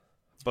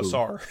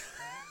 Bazaar.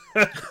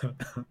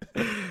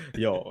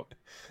 Yo,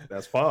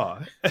 that's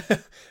fine.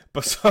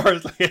 Bazaar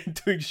is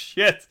like doing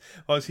shit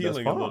while he's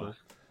healing a little.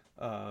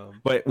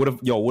 But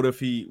what if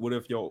he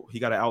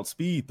got to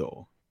outspeed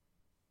though?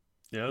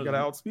 Yeah, he got to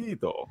outspeed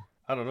though.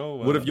 I don't know.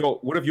 What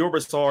if your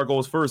Bazaar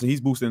goes first and he's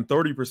boosting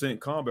 30%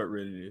 combat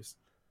readiness?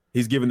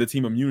 He's giving the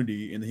team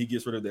immunity and he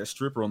gets rid of that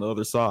stripper on the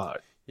other side.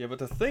 Yeah, but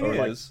the thing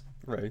is,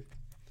 right?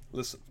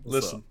 Listen.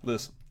 What's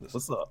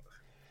up?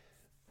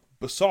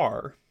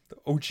 Bazaar, the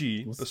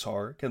OG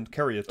Bazaar, can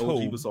carry a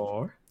tome. OG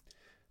Bazaar.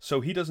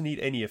 So he doesn't need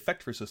any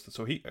effect resistance,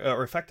 or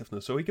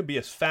effectiveness. So he can be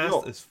as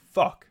fast as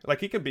fuck. Like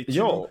he can be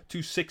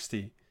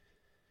 260.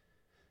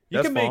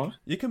 You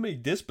can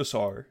make this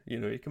Bazaar,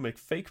 you can make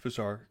fake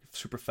Bazaar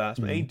super fast,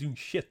 but ain't doing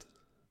shit.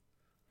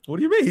 What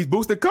do you mean? He's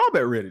boosting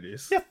combat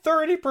readiness. Yeah,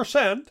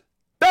 30%.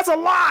 That's a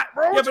lot,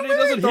 bro. Yeah, What but you it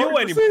doesn't mean, heal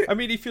 30%? anymore. I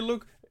mean,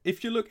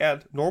 if you look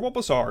at normal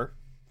Bazaar,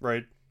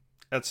 right,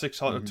 at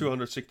 600,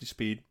 260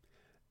 speed,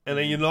 and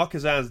then you knock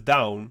his ass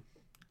down,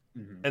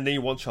 and then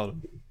you one-shot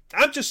him.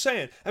 I'm just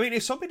saying. I mean,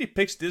 if somebody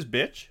picks this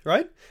bitch,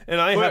 right,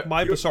 and I have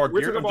my Bazaar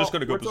gear, I'm just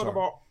going to go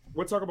Bazaar.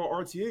 We're talking about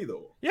RTA,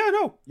 though. Yeah, I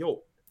know.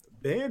 Yo,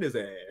 ban his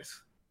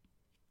ass.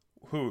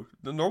 Who?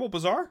 The normal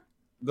Bazaar?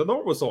 The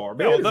normal Bazaar.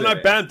 No, then I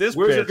banned this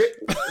bitch.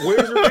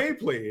 Where's your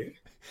gameplay?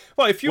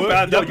 Well, if you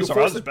ban that Bazaar,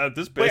 I'll just ban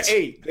this bitch. But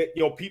hey,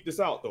 yo, peep this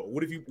out, though.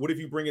 What if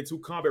you bring in 2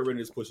 combat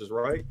readiness pushes,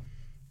 right?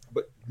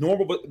 But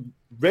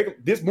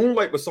this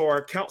Moonlight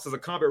Bazaar counts as a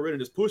combat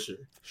readiness pusher.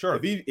 Sure.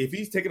 If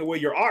he's taking away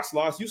your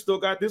Oxlots, you still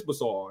got this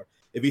Bazaar.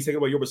 If he's taking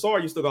away your Bazaar,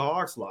 you still got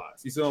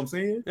Oxlots. You see what I'm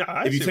saying?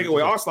 Yeah, if you take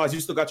away Oxlots, you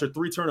still got your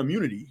 3-turn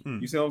immunity.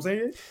 You see what I'm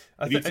saying?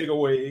 If you take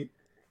away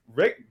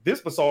this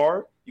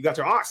Bazaar, you got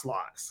your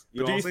Oxlots.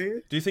 You know what I'm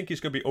saying? Do you think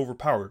he's going to be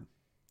overpowered?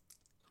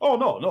 Oh,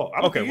 no.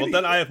 Okay, well,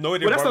 then I have no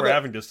idea why we're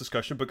having this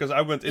discussion, because I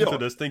went into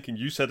this thinking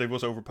you said it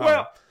was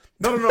overpowered.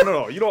 Well,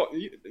 no. You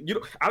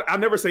don't. I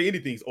never say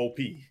anything's OP.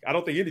 I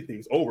don't think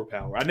anything's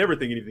overpowered. I never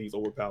think anything's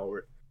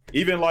overpowered.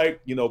 Even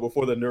like,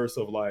 before the nurse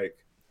of like,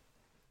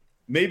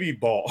 maybe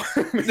Ball.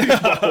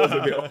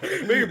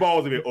 maybe Ball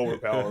was a bit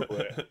overpowered,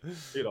 but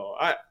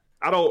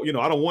I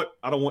don't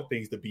want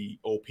things to be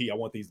OP. I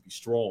want things to be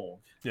strong.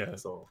 Yeah.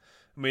 So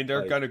I mean,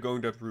 they're kind of going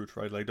that route,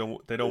 right? Like,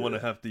 they don't want to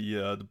have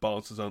the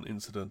bounces on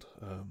incident.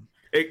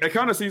 It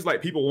kind of seems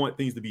like people want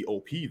things to be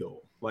OP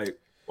though. Like,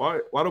 why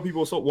do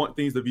people want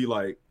things to be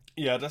like?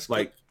 Yeah, that's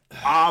like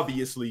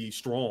obviously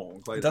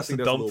strong. Like, that's the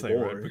dumb thing,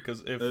 right?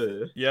 Because if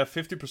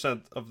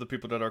 50% of the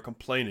people that are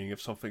complaining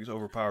if something's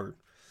overpowered.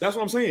 That's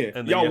what I'm saying.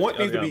 And y'all want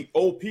things to be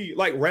OP,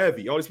 like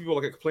Ravi. All these people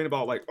like complain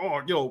about like,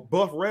 oh,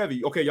 buff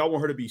Ravi. Okay, y'all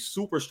want her to be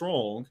super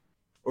strong,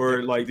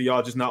 or like do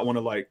y'all just not want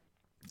to like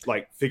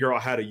figure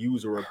out how to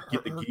use her or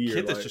get the gear?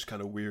 Kit is just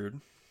kind of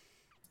weird.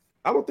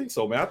 I don't think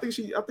so, man. I think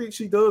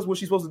she does what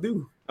she's supposed to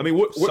do. I mean,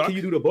 what can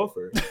you do to buff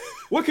her?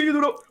 What can you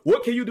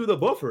do to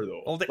buff her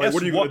though? Well, the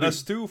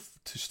S2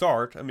 to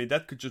start. I mean,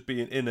 that could just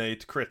be an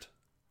innate crit.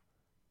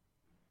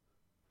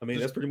 I mean,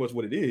 that's pretty much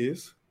what it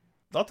is.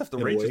 Not if the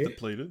range is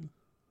depleted.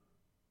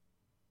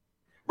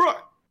 Bro,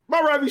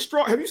 my Ravi's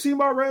strong. Have you seen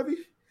my Ravi?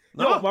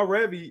 No, my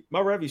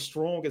Ravi's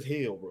strong as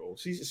hell, bro.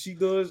 She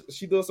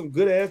does some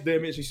good ass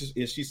damage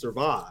and she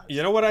survives.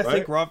 You know what I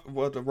think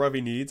what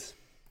Ravi needs?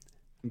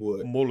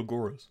 What?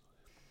 Molagoras.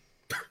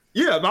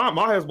 Yeah,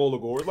 my has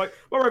Molagoras. Like,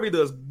 my Ravi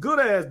does good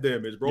ass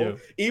damage, bro. Yeah.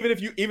 Even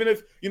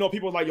if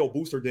people are like, yo,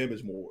 boost her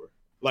damage more.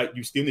 Like,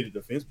 you still need a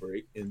defense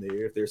break in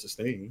there if they're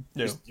sustained.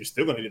 Yeah. You're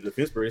still gonna need a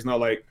defense break. It's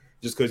not like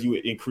just because you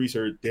increase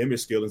her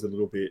damage skillings a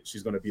little bit,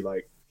 she's gonna be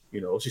like,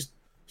 she's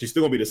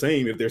still gonna be the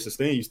same if they're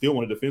sustained. You still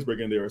want a defense break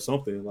in there or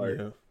something, like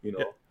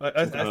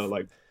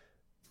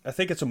I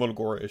think it's a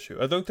Molagora issue.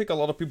 I don't think a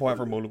lot of people have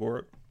her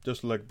Molagora,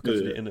 just like because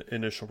of the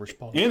initial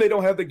response. And they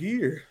don't have the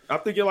gear. I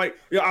think you're like,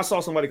 I saw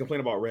somebody complain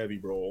about Ravi,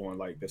 bro, on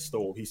like the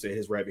stove. He said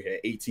his Ravi had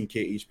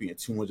 18k HP and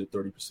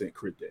 230%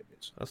 crit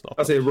damage. That's not.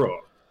 I said, bro,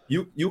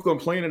 you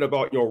complaining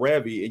about your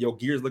Ravi and your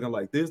gear's looking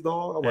like this,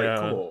 dog? I'm like,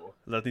 come on.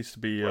 That needs to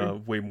be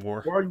way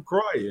more. Why are you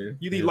crying?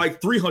 You need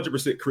like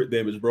 300% crit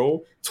damage,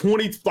 bro.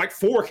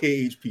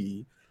 4k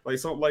HP. Like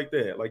something like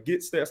that. Like get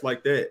stats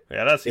like that.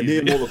 Yeah, that's and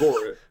easy. Then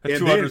Molagora.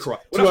 And then cry.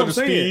 Well, that's what I'm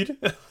saying.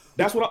 Speed.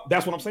 That's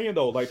what I'm saying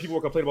though. Like people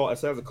were complaining about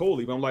Assassin's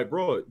Creed, but I'm like,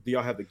 bro, do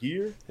y'all have the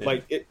gear? Yeah.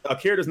 Like a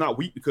character's not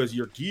weak because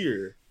your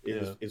gear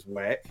is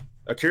whack.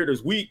 A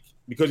character's weak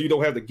because you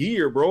don't have the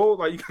gear, bro.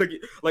 Like you gotta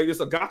get like it's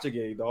a gotcha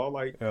game, dog.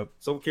 Like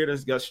some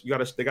characters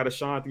they gotta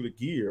shine through the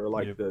gear or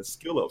like the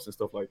skill ups and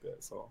stuff like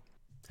that. So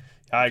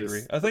I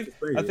agree. I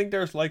think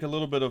there's like a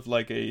little bit of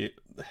like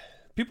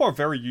people are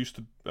very used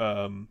to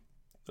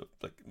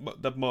like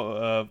that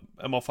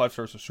ML5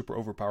 stars are super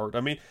overpowered.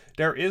 I mean,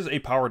 there is a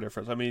power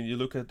difference. I mean, you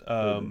look at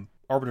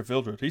Arbiter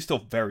Vildred, he's still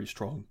very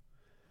strong.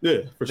 Yeah,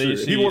 for sure.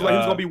 He was like he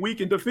was gonna be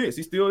weak in defense.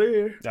 He's still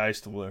there. Yeah, he's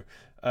still there.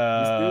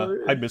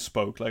 I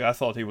misspoke. Like I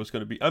thought he was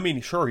gonna be. I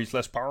mean, sure, he's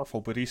less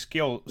powerful, but he's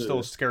still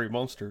a scary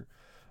monster.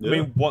 Yeah. I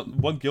mean,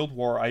 one Guild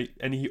War,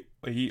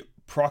 he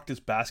procced his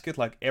basket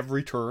like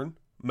every turn,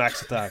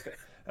 max attack.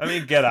 I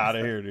mean, get out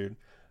of here, dude.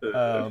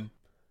 And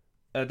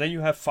then you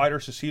have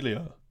Fighter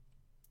Cecilia.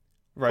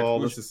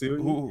 Right.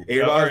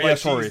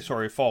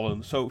 Sorry,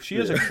 Fallen. So she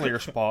has a clear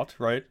spot,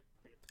 right?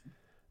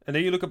 And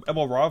then you look at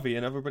Emil Ravi,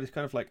 and everybody's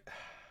kind of like,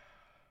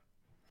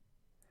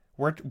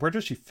 where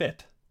does she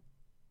fit?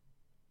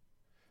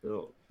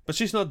 Oh. But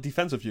she's not a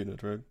defensive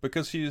unit, right?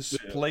 Because she's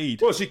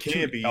played. Well, she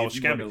can be. Oh, she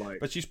can be. Like...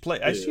 But she's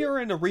played. I see her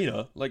in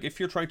arena. Like if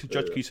you're trying to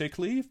judge Kisei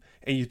Cleave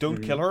and you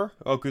don't kill her,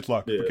 oh, good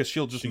luck, because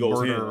she'll just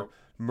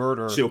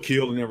murder. She'll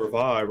kill and then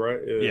revive,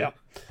 right? Yeah.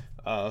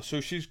 So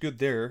she's good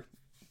there.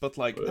 But,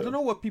 like, I don't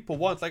know what people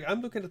want. Like,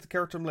 I'm looking at the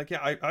character, I'm like,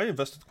 yeah, I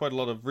invested quite a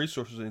lot of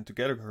resources into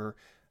getting her.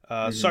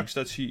 Sucks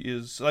that she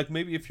is, like,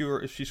 maybe if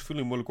she's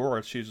fully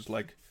Molagora, she's just,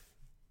 like,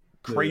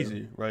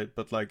 crazy, right?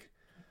 But, like,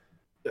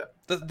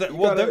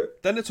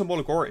 then it's a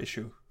Molagora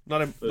issue,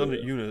 not a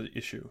unit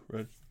issue,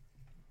 right?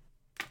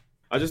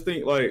 I just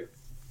think, like,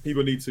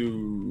 people need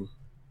to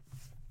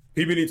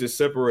people need to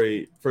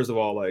separate, first of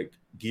all, like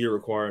gear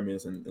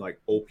requirements and like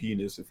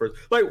OPness and first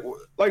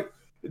like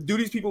do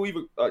these people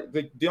even like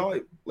do y'all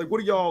like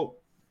what do y'all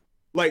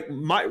like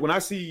my when I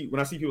see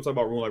people talk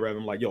about Rune Lite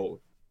Raven, I'm like, yo,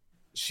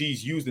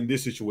 she's used in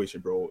this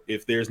situation, bro.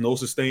 If there's no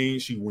sustain,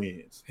 she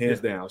wins hands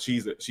down.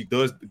 She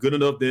does good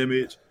enough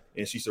damage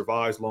and she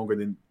survives longer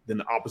than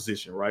the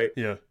opposition, right?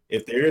 Yeah.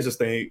 If there is a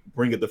sustain,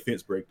 bring a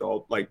defense break,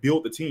 dog. Like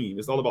build the team.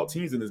 It's all about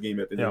teams in this game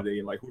at the end of the day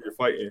and like who you're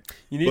fighting.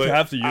 You need to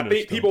have the units.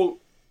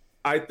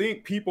 I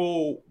think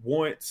people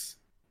want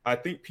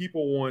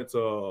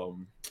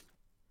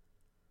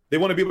they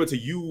want to be able to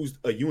use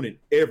a unit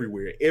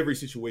everywhere, every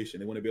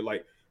situation. They want to be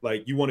like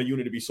you want a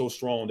unit to be so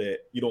strong that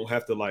you don't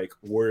have to like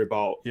worry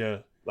about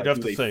like do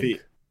they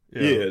fit.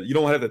 Yeah, you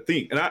don't have to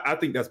think. And I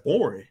think that's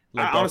boring.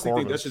 Like I honestly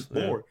think that's just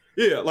boring.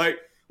 Yeah, like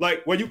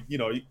when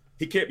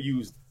he can't be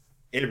used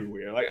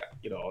everywhere. Like,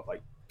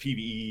 like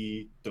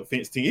PvE,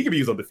 defense team. He can be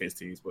used on defense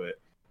teams, but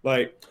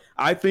like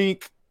I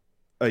think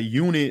a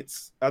game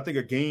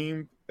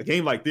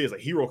like this, a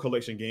hero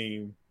collection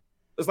game,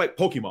 it's like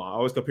Pokemon. I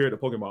always compare it to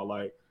Pokemon.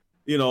 Like,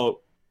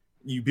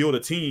 you build a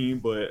team,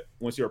 but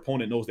once your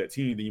opponent knows that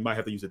team, then you might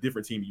have to use a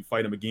different team. You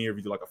fight them again if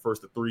you do like a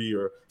 1st to 3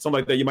 or something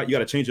like that. You got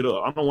to change it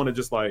up. I don't want to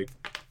just like,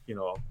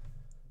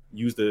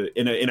 use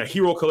in a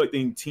hero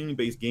collecting team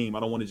based game. I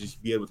don't want to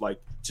just be able to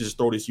like just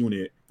throw this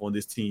unit on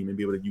this team and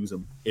be able to use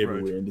them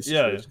everywhere in this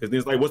situation. Because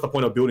there's like, what's the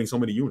point of building so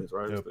many units,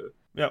 right?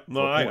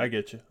 I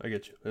get you.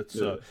 It's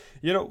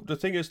the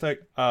thing is that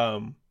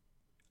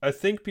I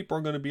think people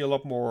are going to be a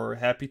lot more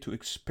happy to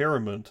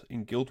experiment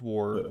in Guild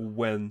War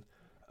when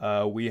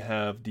we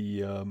have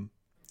the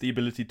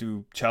ability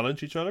to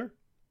challenge each other.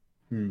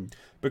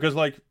 Because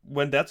like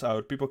when that's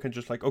out, people can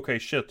just like, okay,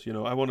 shit,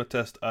 I want to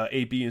test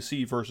A, B, and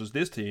C versus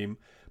this team,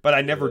 but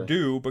I never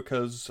do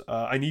because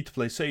I need to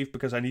play safe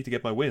because I need to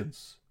get my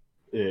wins.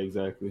 Yeah,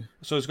 exactly.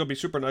 So it's gonna be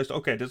super nice.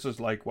 Okay, this is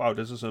like, wow,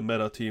 this is a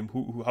meta team.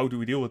 How do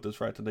we deal with this,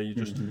 right? And then you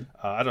just,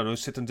 I don't know,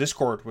 sit in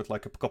Discord with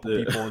like a couple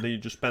people, and then you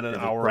just spend an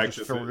hour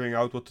just figuring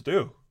out what to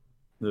do.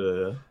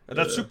 Yeah, and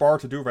that's super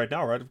hard to do right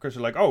now, right? Because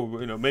you're like, oh,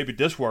 maybe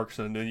this works,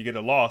 and then you get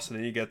a loss, and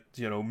then you get,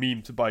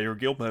 memed by your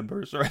guild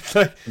members, right?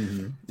 Like,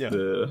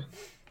 it'd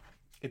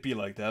be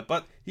like that.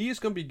 But he is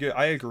gonna be good.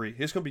 I agree.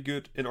 He's gonna be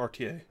good in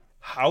RTA.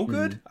 How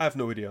good? I have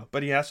no idea.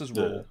 But he has his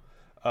role.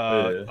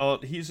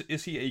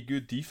 Is he a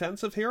good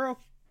defensive hero?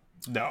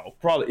 No,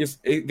 probably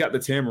it got the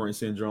Tamarin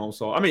syndrome.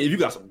 So I mean, if you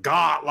got some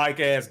godlike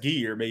ass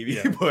gear, maybe,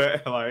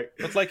 but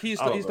like he's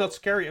not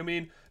scary. I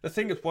mean, the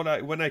thing is,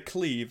 when I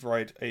cleave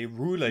a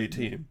Roulette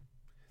team,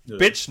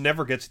 bitch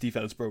never gets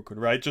defense broken,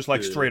 right? Just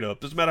like straight up,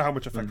 doesn't matter how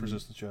much effect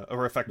resistance you have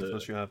or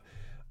effectiveness you have.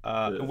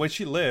 And when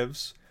she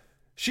lives,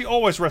 she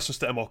always rests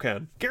to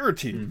MLCan,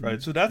 guaranteed,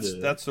 right? So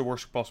that's the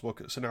worst possible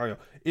scenario.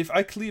 If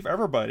I cleave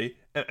everybody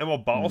and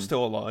ML Baal's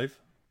still alive,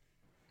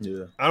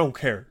 I don't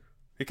care.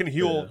 He can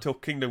heal till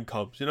Kingdom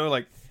comes,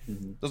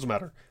 doesn't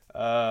matter.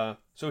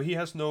 So he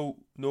has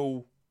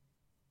no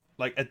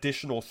like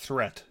additional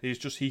threat. He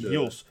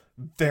heals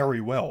very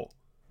well.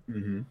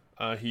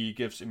 He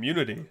gives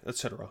immunity,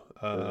 etc.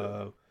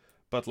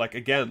 But like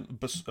again,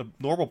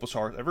 normal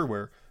Basar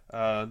everywhere.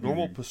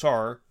 Normal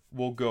Basar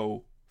will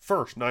go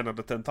first 9 out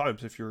of 10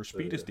 times if your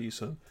speed is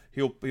decent.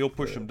 He'll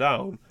push him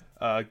down,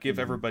 give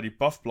everybody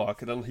buff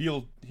block, and then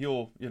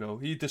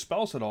he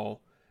dispels it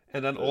all,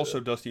 and then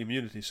also does the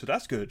immunity. So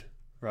that's good.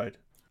 Right.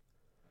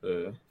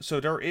 So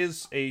there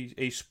is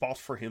a spot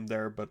for him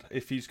there, but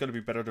if he's going to be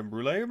better than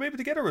Brule, or maybe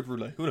together with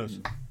Brule, who knows?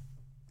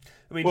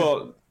 I mean,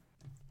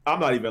 I'm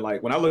not even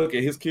like, when I look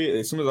at his kid,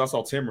 as soon as I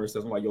saw Timorous,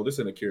 I'm like, yo, this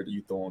isn't a character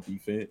you throw on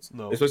defense.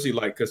 No. Especially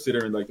like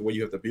considering like the way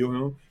you have to build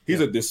him.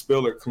 He's a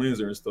dispeller,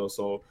 cleanser, and stuff.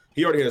 So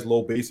he already has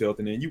low base health,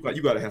 and then you got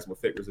to have some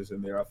effect resistance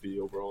in there. I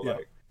feel, bro.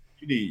 Like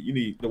you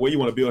need the way you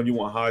want to build him. You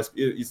want high.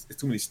 It's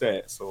too many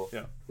stats. So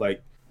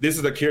like. This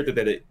is a character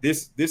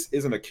this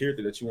isn't a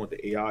character that you want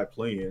the AI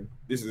playing.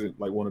 This isn't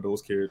like one of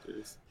those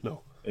characters.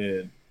 No.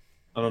 And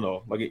I don't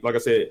know. Like I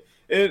said,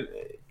 and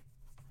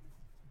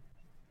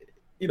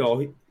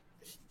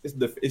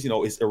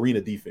it's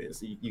arena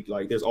defense. You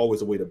like there's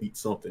always a way to beat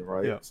something,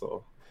 right? Yeah.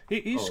 So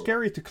he's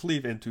scary to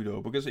cleave into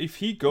though, because if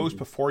he goes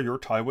before your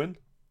Tywin,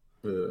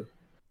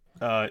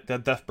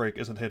 that death break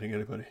isn't hitting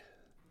anybody.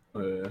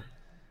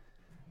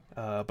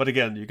 But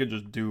again, you can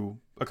just do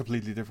a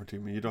completely different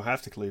team. You don't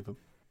have to cleave him.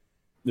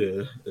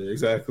 Yeah,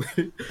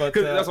 exactly. But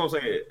that's what I'm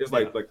saying. It's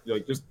like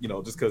just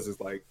just because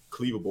it's like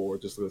cleavable or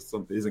just because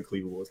something isn't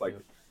cleavable. It's like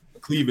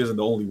cleave isn't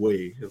the only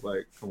way. It's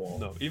like, come on.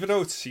 No, even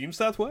though it seems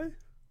that way,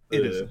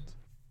 it isn't.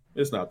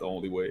 It's not the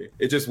only way.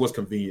 It just was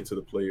convenient to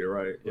the player,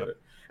 right? Yeah.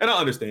 And I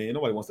understand.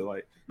 Nobody wants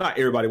to not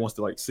everybody wants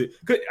to sit.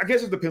 I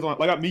guess it depends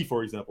on me,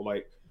 for example.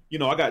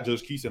 I got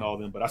Judge Keith and all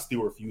them, but I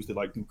still refuse to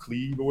do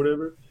cleave or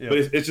whatever. Yeah. But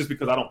it's just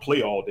because I don't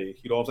play all day.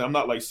 You know what I'm saying?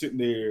 I'm not sitting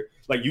there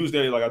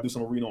usually I do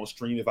some arena on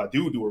stream. If I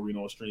do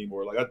arena on stream,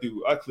 or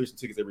I clear some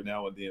tickets every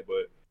now and then.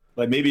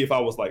 But maybe if I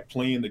was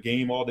playing the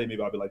game all day,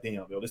 maybe I'd be like,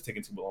 damn, yo, this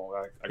taking too long.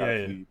 I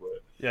gotta cleave.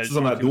 But since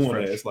I'm not doing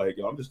that, it's like,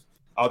 yo,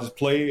 I'll just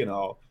play and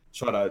I'll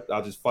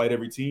just fight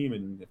every team.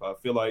 And if I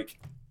feel like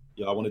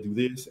yeah, I want to do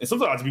this. And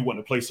sometimes I just be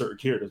wanting to play certain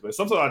characters, but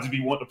sometimes I just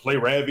be wanting to play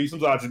Ravi.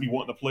 Sometimes I just be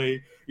wanting to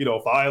play,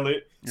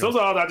 Violet. Yeah.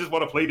 Sometimes I just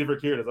want to play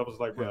different characters. I was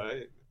like,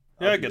 bro,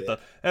 I get that.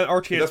 And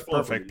RTS is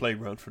perfect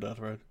playground for that,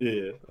 right?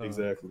 Yeah,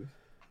 exactly.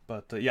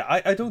 But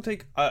yeah, I don't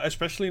think,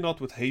 especially not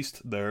with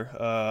Haste there,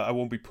 I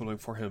won't be pulling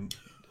for him.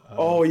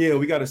 Oh yeah,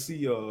 we got to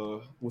see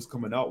what's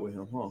coming out with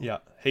him, huh? Yeah,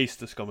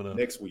 Haste is coming out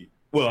next week.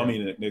 Well, I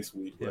mean next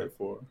week, right?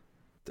 For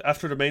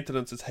after the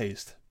maintenance, it's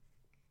Haste.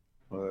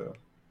 I'm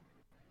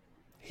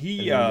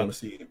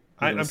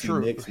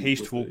sure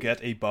Haste will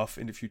get a buff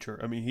in the future.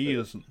 I mean, he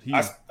is.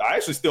 I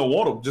actually still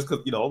want him just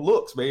because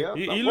looks, man.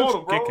 He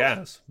looks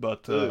kick-ass,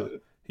 but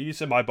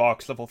he's in my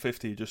box, level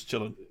 50, just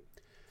chilling.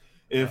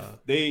 If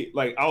they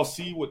I'll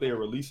see what they're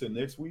releasing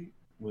next week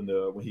when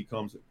he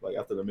comes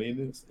after the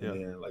maintenance, and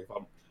then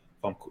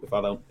if I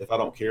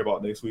don't care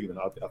about next week, then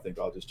I think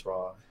I'll just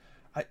try.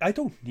 I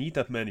don't need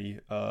that many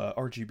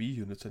RGB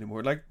units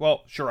anymore. I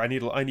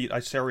need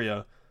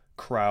Iseria,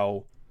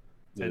 Crow,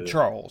 and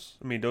Charles.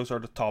 I mean, those are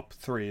the top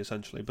 3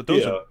 essentially. But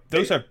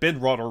those have been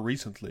rather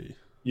recently.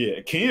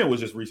 Yeah, Ken was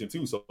just recent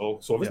too. So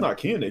if it's not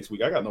Ken next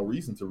week, I got no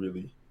reason to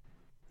really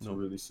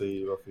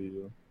save. I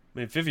feel. I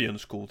mean,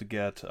 Vivian's cool to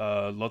get.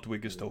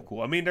 Ludwig is still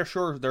cool. I mean, there's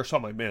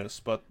some I miss,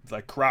 but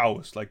Crow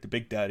is the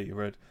big daddy,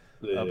 right?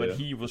 Yeah, but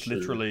he was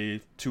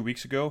literally 2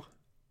 weeks ago.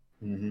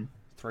 3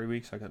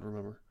 weeks, I can't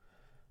remember.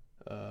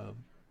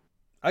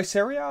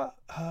 Iseria,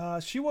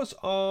 she was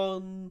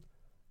on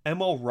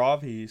ML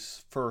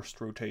Ravi's first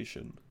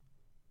rotation.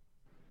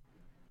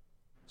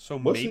 So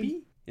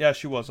maybe? Yeah,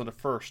 she was on the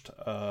first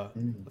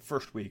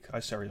week.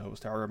 Iseria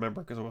was there, I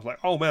remember, because I was like,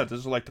 oh man, this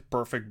is the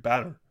perfect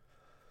banner.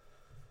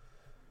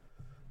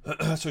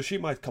 So she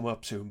might come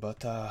up soon,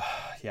 but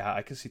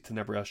I can see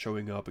Tenebria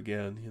showing up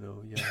again. You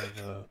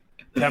have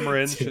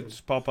Cameron should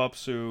pop up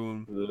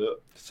soon,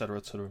 etc.,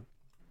 etc.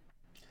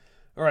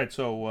 All right,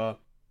 so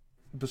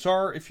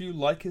Bazaar, if you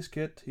like his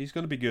kit, he's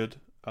going to be good.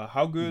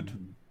 How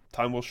good?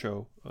 Time will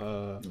show.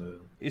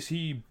 Is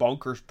he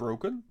bonkers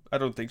broken? I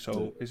don't think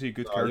so. Is he a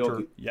good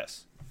character?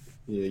 Yes.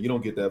 Yeah, you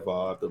don't get that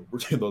vibe.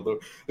 We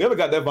haven't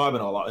got that vibe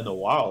in a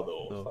while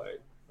though. No.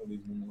 On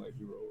these Moonlight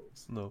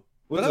Heroes. No.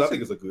 I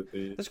think it's a good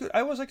thing. That's good.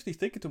 I was actually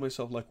thinking to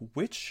myself,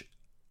 which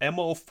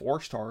ML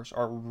 4-stars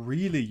are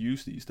really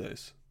used these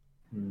days?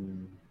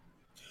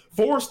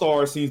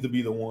 4-star seems to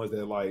be the ones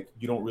that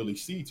you don't really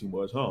see too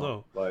much, huh?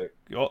 No.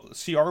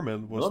 C.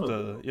 Armin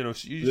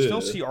was you still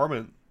see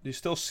Armin. You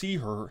still see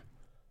her.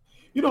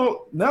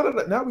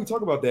 Now we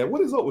talk about that.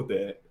 What is up with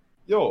that?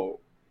 Yo,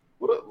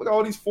 look at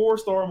all these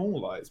 4-star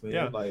Moonlights,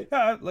 man.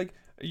 Yeah.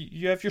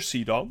 You have your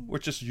C-Dom,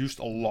 which is used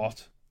a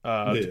lot.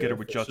 Together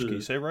with Judge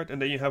Kisei, right?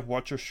 And then you have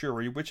Watcher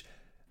Shuri, which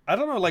I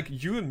don't know,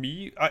 you and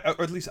me,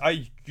 or at least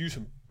I use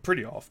him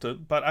pretty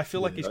often, but I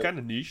feel he's kind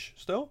of niche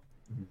still.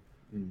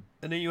 And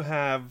then you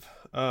have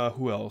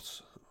who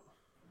else?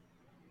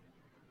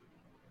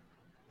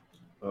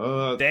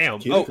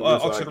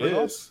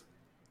 Oxylots.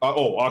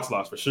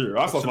 Oxylots for sure.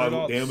 Oxylots might as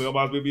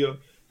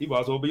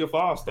well be a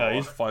 5-star. Yeah,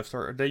 he's a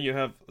 5-star. And then you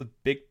have a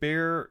Big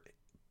Bear.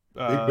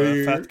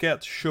 Fat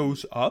Cat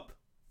shows up.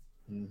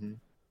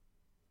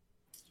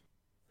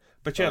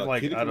 But I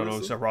don't know,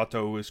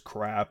 Zerato is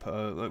crap.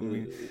 I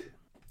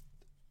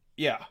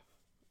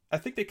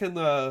think they can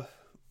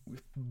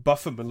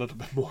buff him a little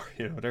bit more.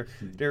 There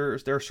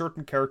are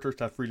certain characters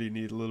that really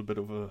need a little bit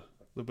of an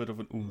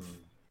oomph.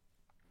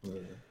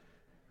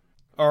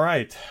 All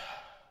right,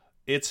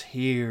 it's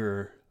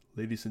here,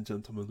 ladies and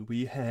gentlemen.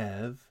 We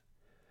have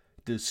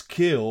the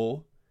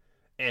skill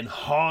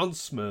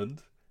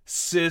enhancement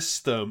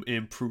system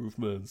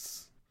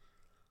improvements.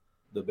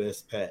 The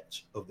best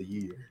patch of the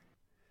year.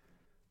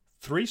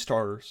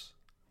 3-stars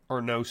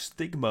are now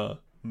Stigma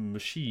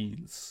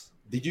machines.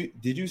 Did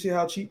you see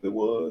how cheap it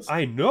was?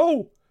 I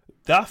know.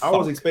 I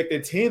was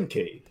expecting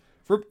 10K.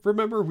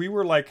 Remember, we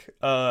were a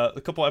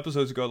couple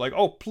episodes ago,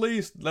 oh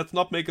please, let's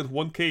not make it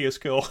 1K a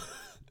skill.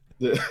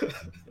 It's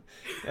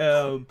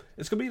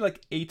gonna be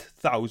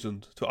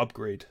 8,000 to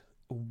upgrade.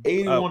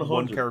 8,100.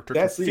 One character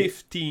to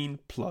 15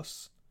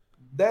 plus.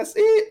 That's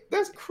it.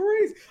 That's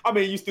crazy. I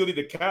mean, you still need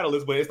the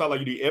catalyst, but it's not like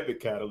you need epic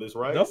catalyst,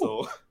 right? No.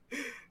 So.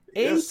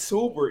 It's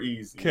super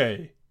easy.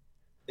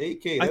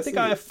 8K. I think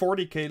I have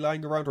 40K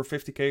lying around, or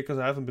 50K, because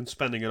I haven't been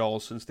spending it all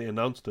since they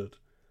announced it.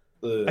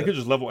 I could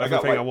just level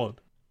everything I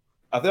want.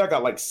 I think I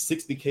got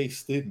 60K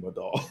Stigma,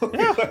 dog.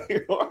 Yeah.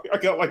 I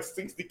got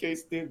 60K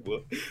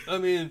Stigma. I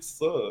mean,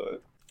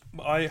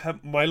 I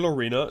have my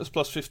Lorena is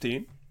plus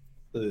 15.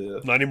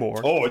 Not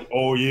anymore.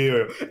 Oh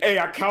yeah. Hey,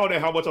 I counted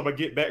how much I'm gonna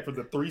get back from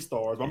the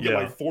 3-stars. I'm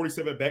getting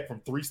 47 back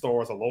from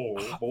 3-stars alone.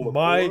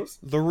 My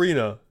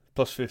Lorena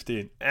plus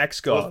 15.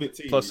 X-God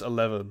plus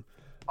 11.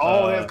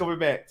 That's coming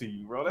back to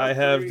you, bro. I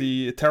have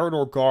the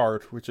Terranor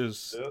Guard, which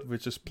is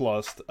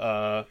plus.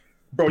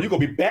 Bro, you're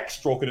going to be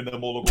backstroking in the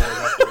Molar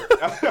Guard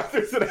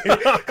after today.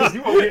 Because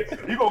you're going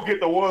to get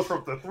the ones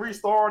from the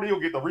 3-star, and you'll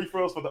get the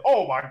refills for the...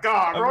 Oh, my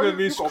God, bro. I'm going to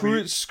be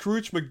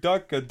Scrooge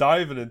McDuck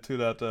diving into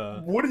that...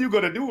 What are you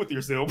going to do with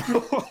yourself,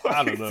 bro?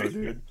 I don't know,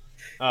 dude.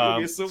 You'll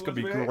get so It's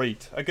gonna much be back.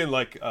 great. Again,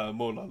 like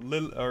Mola,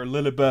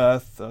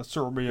 Lilibeth,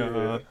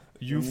 Surmia,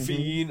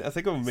 Euphine. I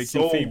think I'm gonna make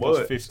So Euphine plus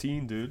much.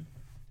 15, dude.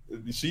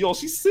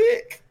 She's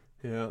sick.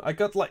 Yeah,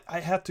 I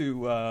had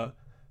to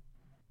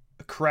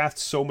craft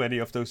so many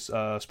of those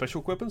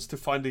special equipments to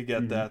finally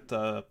get that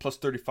plus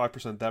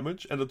 35%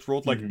 damage, and it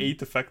rolled like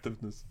 8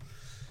 effectiveness.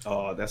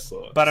 Oh, that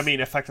sucks. But I mean,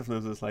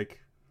 effectiveness is like,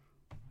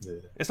 Yeah.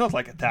 it's not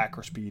like attack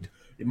or speed.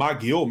 My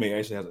guild mate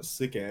actually has a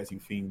sick ass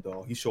Euphine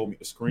dog. He showed me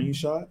the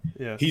screenshot.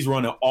 Yeah. He's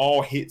running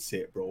all hit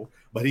set, bro.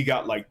 But he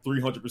got like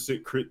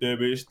 300% crit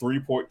damage,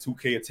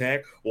 3.2k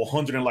attack,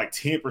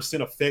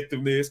 110%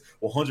 effectiveness,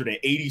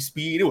 180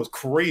 speed. It was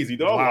crazy,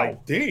 dog. Wow.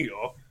 Like, damn.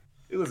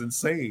 It was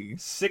insane.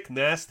 Sick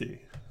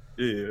nasty.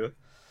 Yeah.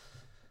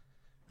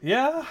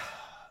 Yeah.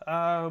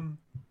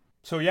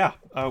 So yeah,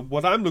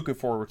 what I'm looking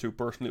forward to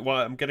personally, well,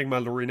 I'm getting my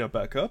Lorena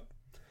back up.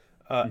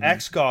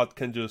 X-God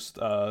can just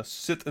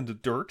sit in the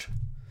dirt.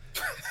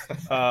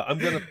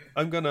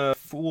 I'm gonna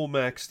full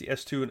max the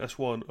S2 and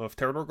S1 of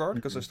Terror Guard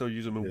because I still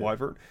use them in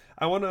Wyvern.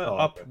 I want to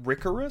up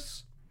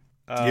Ricorus.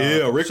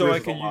 Ricorus so I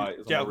is can on my- use,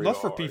 is on my not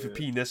for radar,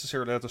 PvP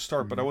necessarily at the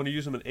start, but I want to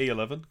use him in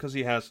A11 because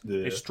he has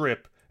a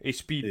strip, a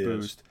speed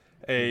boost,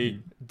 a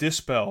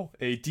dispel,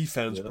 a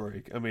defense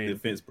break. I mean,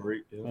 Defense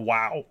break. Yeah.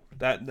 wow,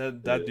 that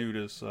dude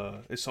is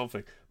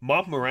something.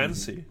 Mob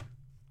Morancy.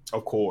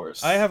 Of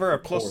course. I have her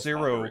Of at plus course,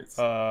 0 Pirates.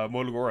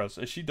 Mologoras,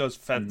 and she does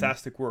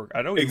fantastic work.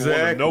 I don't even want to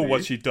Exactly. know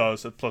what she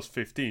does at plus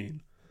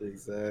 15.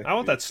 Exactly. I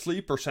want that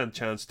sleep percent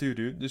chance too,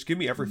 dude. Just give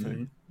me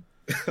everything.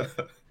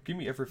 Give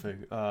me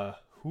everything.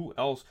 Who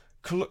else?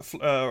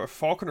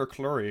 Falconer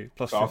Clury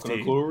plus Falconer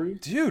 15.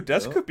 Clury. Dude,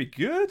 that could be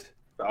good.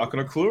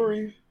 Falconer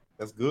Clury.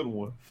 That's a good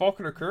one.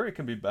 Falconer Clury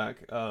can be back.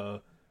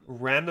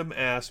 Random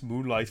ass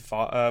Moonlight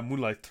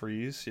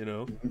threes, you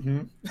know.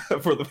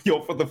 for the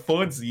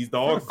funsies,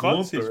 dog. For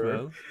funsies, Gunther.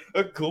 man.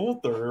 A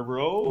Gunther,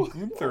 bro.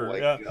 Gunther, Oh my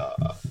yeah.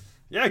 God.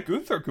 Yeah,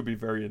 Gunther could be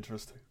very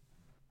interesting.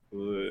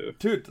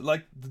 Dude,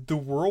 like, the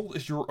world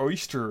is your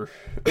oyster.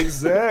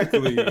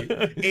 Exactly.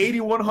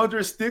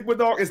 8100 stigma,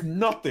 dog, is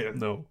nothing.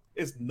 No.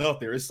 It's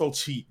nothing. It's so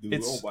cheap, dude.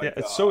 It's oh my God.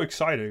 it's so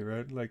exciting,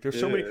 right? Like there's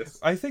so many. Yes.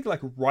 I think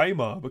like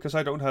Rima, because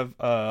I don't have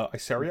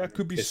Iseria,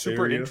 could be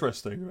super Iseria.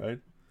 interesting, right?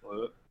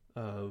 What?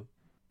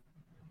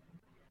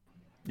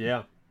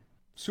 Yeah,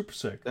 super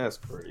sick. That's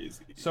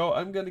crazy. So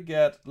I'm gonna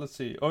get. Let's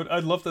see. Oh, I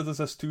love that this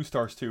has 2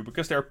 stars too,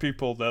 because there are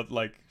people that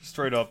like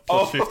straight up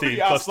plus 15,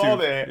 yeah, plus I saw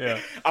 2. that. Yeah,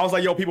 I was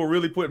like, yo, people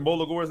really putting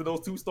Molagors in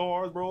those 2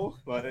 stars, bro.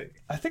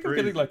 Like, I think I'm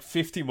crazy. getting like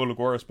 50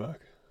 Mologoras back.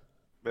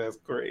 That's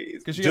crazy.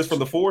 'Cause you Just get- from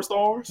the 4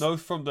 stars? No,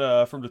 from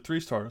the 3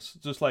 stars.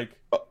 Just like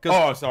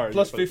sorry.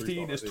 plus yeah, for the 3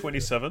 15 is stars,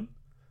 27.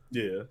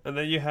 Yeah. And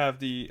then you have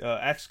the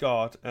Axe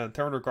God and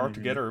Terranor Guard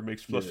together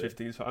makes plus Yeah.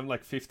 15. So I'm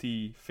like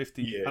 50,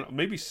 Yeah. I don't know,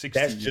 maybe 60.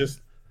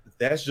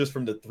 That's just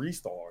from the 3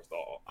 stars,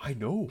 dog. I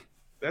know.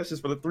 That's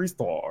just for the 3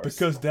 stars.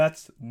 Because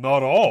that's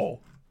not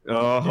all.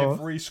 uh-huh. If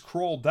we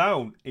scroll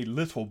down a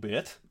little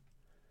bit,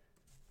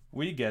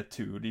 we get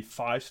to the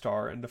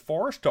 5-star and the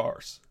 4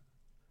 stars.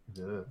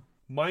 Yeah.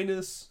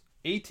 Minus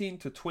 18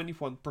 to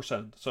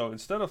 21%. So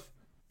instead of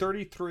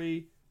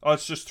 33... Oh,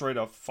 it's just straight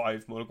up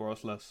 5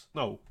 Mologoras less.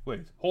 No,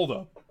 wait. Hold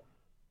up.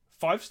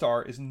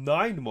 5-star is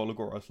 9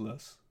 Mologoras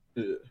less.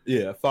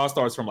 Yeah, 5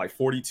 stars from like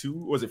 42.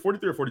 Was it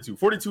 43 or 42?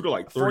 42 to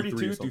like 33 42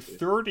 or to something.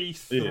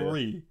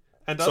 33.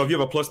 And that's, So if you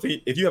have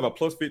a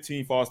plus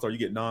 15 5-star, you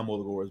get 9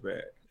 Molagors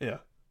back. yeah.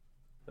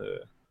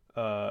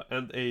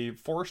 And a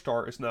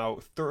 4-star is now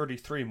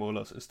 33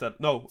 molas instead.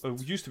 No,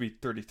 it used to be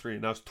 33,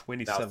 now it's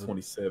 27. Now it's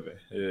 27.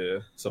 Yeah.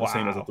 So the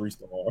same as a Wow.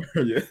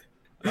 3-star. Yeah.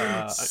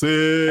 I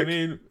Sick.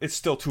 mean, it's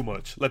still too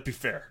much. Let's be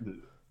fair.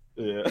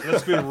 Yeah.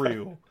 Let's be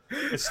real.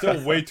 It's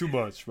still way too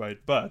much, right?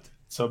 But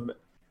So,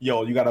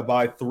 yo, you got to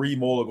buy 3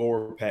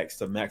 Molagor packs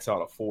to max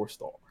out a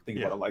 4-star. Think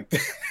Yeah. about it like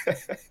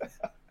that.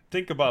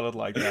 think about it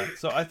like that.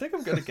 So I think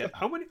I'm gonna get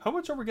how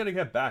much are we gonna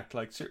get back?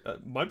 Like,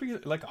 might be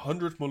like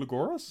 100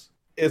 Mologoras.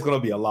 It's gonna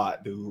be a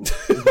lot, dude.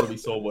 It's gonna be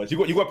so much. You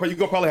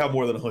gonna probably have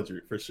more than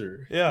 100 for sure.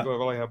 Yeah. You're gonna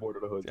probably have more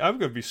than 100. I'm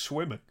gonna be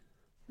swimming.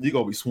 You're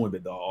gonna be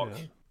swimming, dog.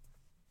 Yeah.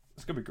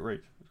 It's gonna be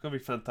great. It's gonna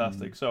be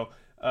fantastic. So,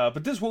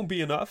 but this won't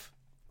be enough,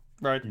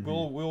 right?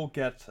 We'll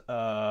get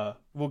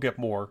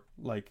more.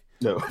 Like,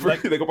 No,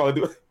 Like- they gonna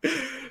probably do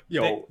it.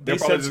 Yo, They they'll probably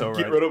said just so,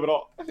 get right? rid of it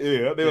all.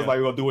 Yeah, they Yeah. was like,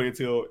 we're gonna do it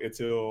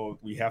until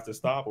we have to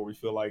stop, or we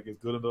feel like it's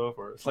good enough,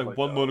 or it's like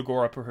one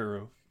Mologora per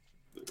hero.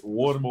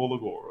 one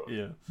Molagora.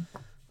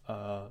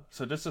 Yeah.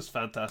 So this is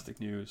fantastic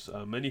news.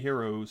 Many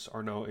heroes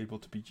are now able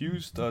to be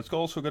used. It's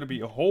also going to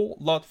be a whole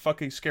lot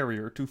fucking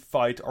scarier to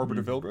fight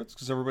Arbiter Vildreds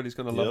because everybody's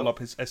going to level up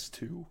his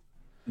S2.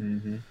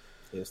 Mm-hmm.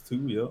 Yes,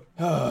 too.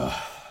 Yeah.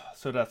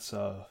 So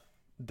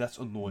that's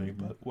annoying,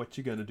 but what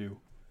you gonna do?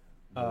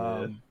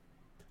 Yeah.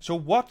 So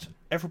what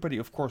everybody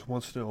of course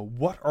wants to know,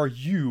 what are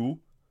you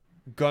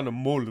gonna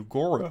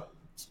Molagora?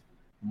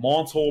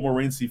 Montel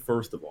Morency,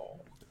 first of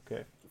all.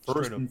 Okay. First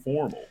Straight up. and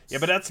foremost. Yeah,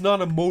 but that's not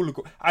a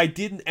Molagora. I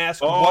didn't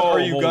ask what are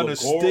you gonna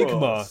Molagora.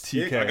 stigma,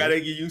 Sick. TK. I gotta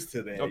get used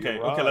to that. Okay,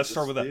 You're okay, right, let's the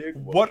start with that.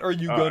 stigma. What are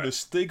you All gonna right.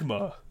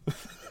 stigma?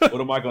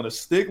 What am I gonna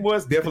stigma?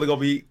 It's definitely gonna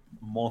be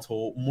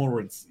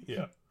Montmorency.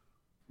 Yeah.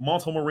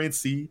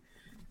 Montmorency.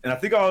 And I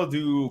think I'll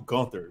do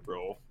Gunther,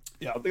 bro.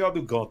 Yeah. I think I'll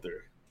do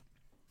Gunther.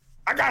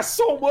 I got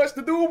so much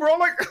to do, bro.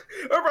 Like,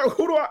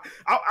 who do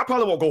I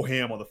probably won't go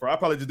ham on the front. I'll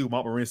probably just do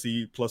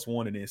Montmorency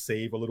 +1 and then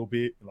save a little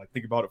bit and like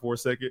think about it for a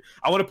second.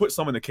 I want to put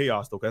some in the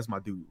chaos though, because that's my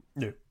dude.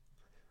 Yeah.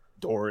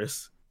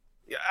 Doris.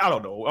 Yeah, I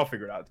don't know. I'll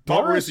figure it out.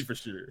 Doris for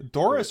sure.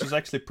 Doris is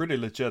actually pretty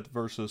legit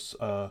versus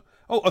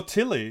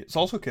Ottilie. It's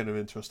also kind of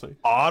interesting.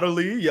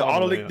 Ottilie.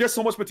 Yeah. There's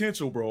so much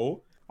potential,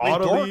 bro. Like,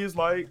 Ottilie is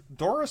like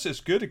Doris is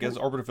good against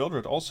Arbiter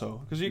Vildred also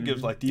because he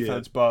gives like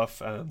defense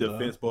buff and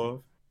defense buff.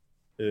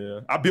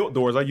 Yeah, I built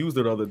Doris. I used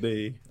it the other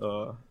day.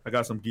 I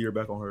got some gear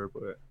back on her,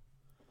 but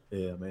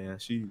yeah, man,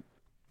 she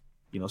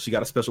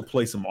got a special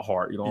place in my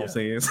heart. You know what I'm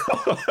saying?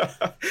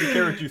 She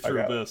carried you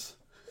through this.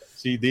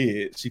 She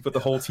did. She put the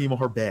whole team on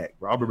her back,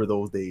 bro. I remember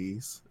those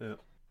days. Yeah.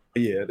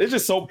 Yeah,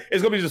 it's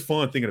gonna be just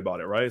fun thinking about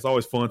it, right? It's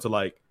always fun to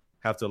like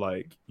have to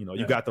like,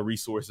 you got the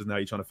resources now.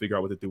 You're trying to figure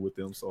out what to do with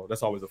them, so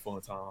that's always a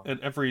fun time. And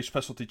every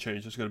specialty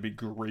change is gonna be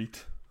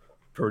great.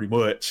 Pretty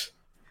much.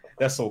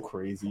 That's so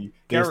crazy.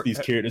 There's these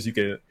characters you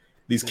can.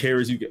 These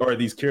characters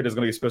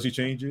gonna get special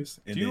changes.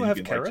 And do you then have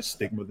can, Carrot? Like,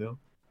 stigma them.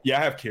 Yeah,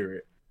 I have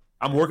Carrot.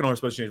 I'm working on a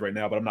special change right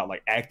now, but I'm not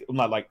like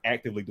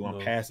actively doing.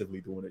 I'm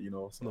passively doing it.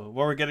 So. No,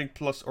 well, we're getting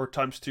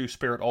 +2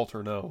 Spirit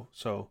Altar now.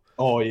 So.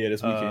 Oh yeah,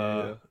 this weekend.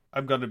 Yeah.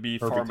 I'm gonna be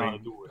Perfect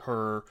farming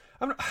her.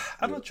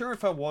 I'm not sure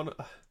if I want.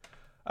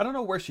 I don't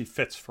know where she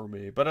fits for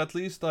me, but at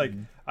least like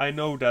I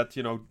know that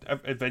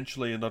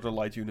eventually another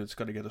light unit's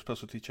gonna get a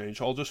specialty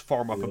change. I'll just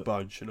farm up a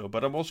bunch,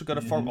 But I'm also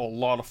gonna farm a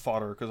lot of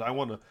fodder because I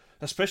want to,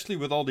 especially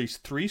with all these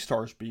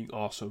 3-stars being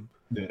awesome.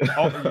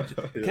 Yeah.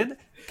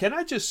 Can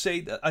I just say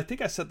that I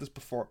think I said this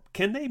before?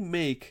 Can they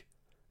make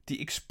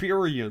the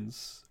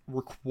experience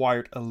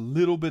required a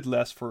little bit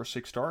less for a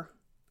 6-star?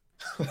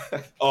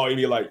 Oh, you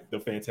mean like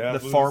the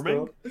Phantasm? The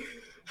farming?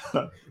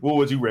 What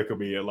would you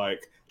recommend?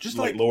 Like just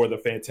like lower the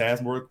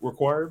Phantasm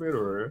requirement,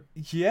 or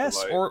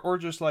yes, or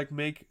just like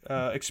make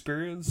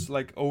experience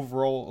like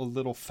overall a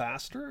little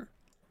faster,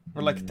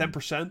 or like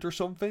 10% or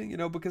something,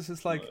 because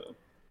it's like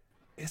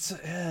it's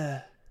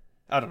I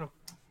don't know.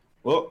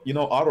 Well,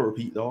 auto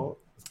repeat, dog.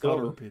 Auto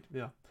repeat,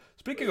 yeah.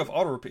 Speaking of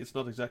auto repeat, it's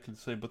not exactly the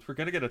same, but we're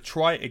gonna get a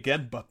try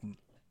again button.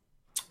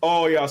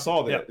 Oh yeah, I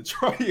saw that.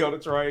 Yeah.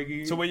 Try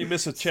again. So when you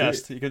miss a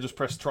chest, you can just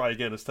press try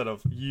again instead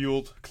of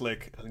yield,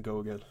 click, and go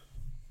again.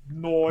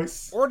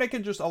 Nice. Or they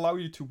can just allow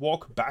you to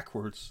walk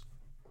backwards.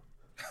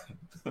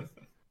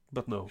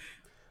 But no.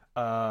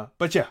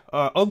 But yeah,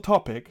 on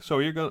topic.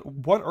 So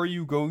what are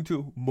you going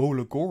to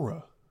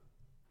Molagora?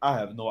 I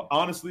have no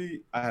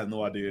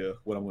idea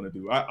what I'm gonna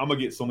do. I'm gonna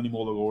get so many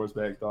Molagoras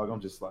back, dog. I'm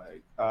just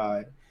like,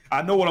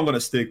 I know what I'm gonna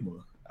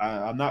stigma.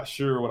 I'm not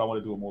sure what I want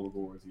to do with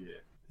Molagoras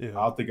yet. Yeah.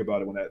 I'll think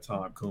about it when that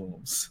time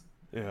comes.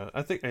 Yeah,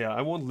 I think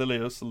I want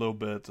Lilius a little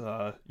bit.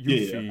 Yeah,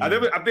 I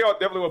think I'll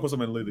definitely want to put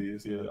some in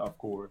Lilius. Yeah, of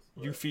course.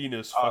 Euphine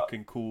is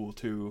fucking cool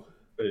too.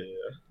 Yeah.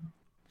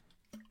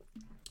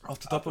 Off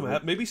the top of my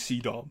head, maybe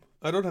Seedom.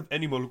 I don't have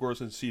any Molagoras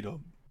in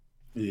Seedom.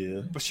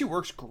 Yeah, but she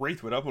works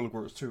great without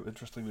Molagoras too.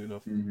 Interestingly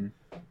enough. Mm-hmm.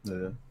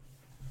 Yeah.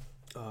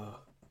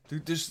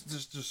 Dude,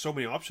 there's so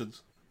many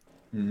options.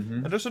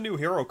 Mm-hmm. And there's a new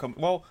hero coming.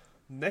 Well,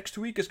 next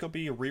week is gonna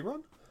be a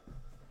rerun.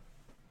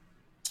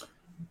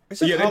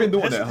 They've been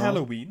doing that.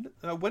 Halloween.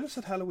 When is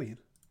it Halloween?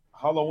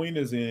 Halloween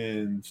is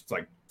in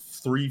like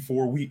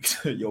 3-4 weeks,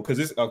 because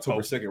it's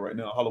October 2nd right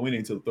now. Halloween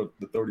ain't until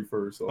the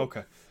 31st. So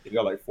okay, you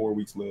got like 4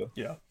 weeks left.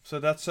 Yeah, so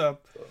that's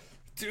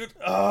dude.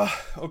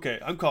 Okay,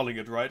 I'm calling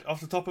it right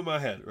off the top of my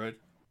head, right?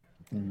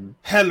 Mm-hmm.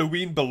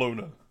 Halloween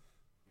Bologna.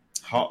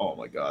 Oh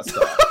my God!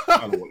 Stop.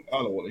 I don't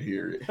want to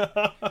hear it.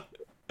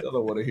 I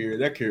don't want to hear it.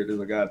 That character's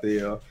a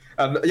goddamn.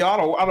 I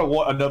don't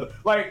want another.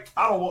 Like,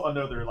 I don't want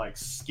another like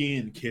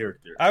skin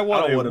character. I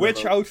want a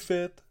witch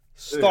outfit,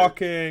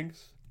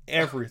 stockings,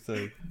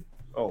 everything.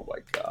 Oh my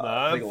God!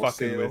 Nah, I'm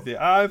fucking with you.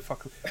 I'm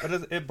fucking.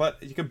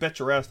 But you can bet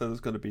your ass that it's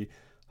going to be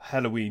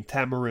Halloween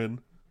Tamarin.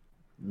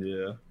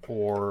 Yeah.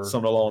 Or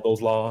something along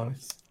those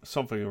lines.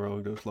 Something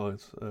along those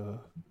lines.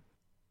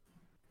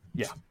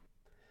 Yeah.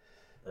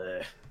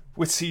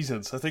 With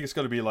seasons, I think it's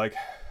going to be like.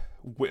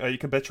 You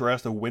can bet your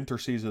ass the winter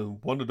season,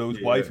 one of those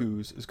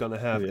waifus is going to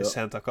have a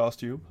Santa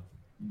costume.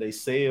 They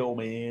sell,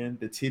 man.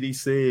 The titty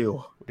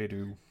sell. They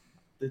do.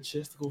 The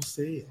chesticle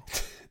sell.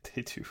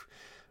 They do.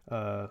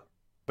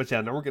 But yeah,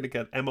 now we're going to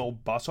get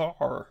ML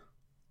Bazaar.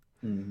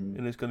 Mm-hmm.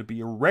 And it's going to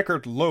be a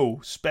record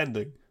low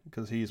spending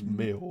because he's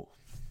male.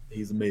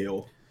 He's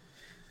male.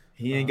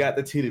 He ain't got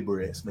the titty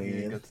breast, man.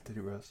 He ain't got the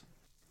titty breast.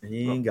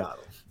 He ain't got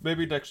them.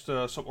 Maybe next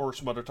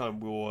some other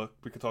time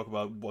we can talk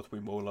about what we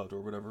mole out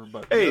or whatever.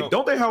 But hey,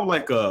 don't they have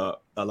like a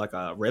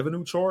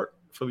revenue chart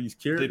for these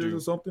characters or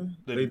something?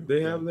 They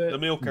have that. The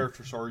male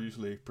characters are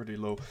usually pretty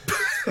low.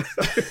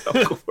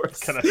 Of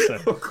course. Can I say?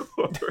 Of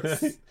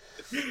course.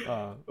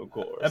 Of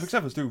course. Epic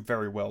 7's doing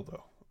very well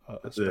though.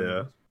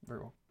 Yeah.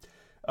 Very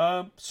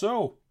well.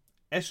 So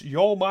as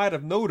y'all might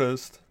have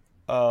noticed,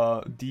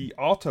 the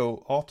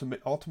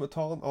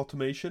automaton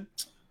automation.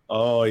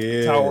 Oh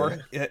yeah.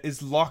 Tower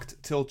is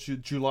locked till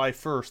July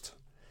 1st.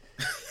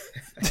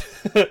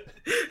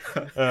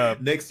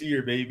 Next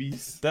year,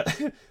 babies.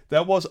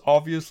 That was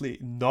obviously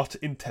not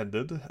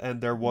intended,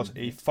 and there was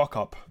a fuck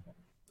up.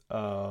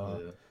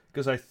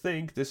 Because I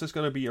think this is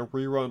going to be a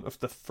rerun of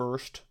the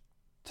first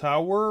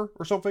tower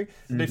or something.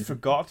 And they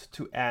forgot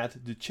to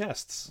add the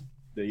chests.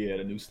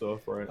 The new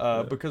stuff,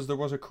 right? Because there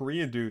was a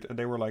Korean dude, and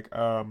they were like,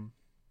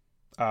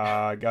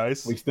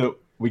 guys,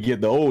 we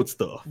get the old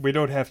stuff. We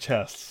don't have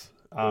chests.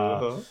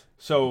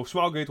 So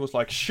Smilegate was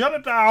like, shut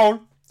it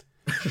down,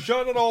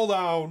 shut it all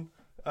down.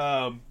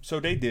 So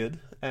they did,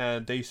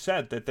 and they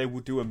said that they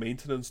would do a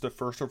maintenance the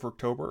 1st of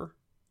October.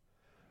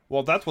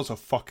 Well, that was a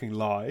fucking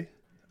lie.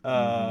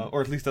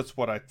 Or at least that's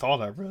what I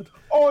thought I read.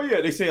 Oh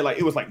yeah, they said like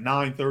it was like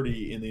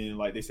 9:30, and then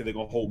like they said they're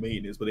gonna hold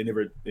maintenance, but they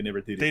never did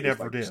it. They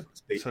never did.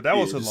 So that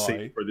was a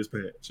lie for this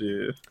patch.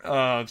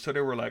 Yeah. So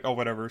they were like, oh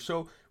whatever.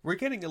 So we're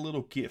getting a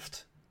little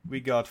gift. We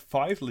got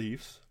 5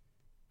 leaves.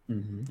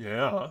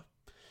 Yeah.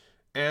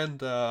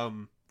 And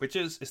which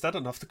is that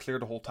enough to clear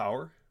the whole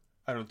tower?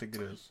 I don't think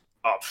it is.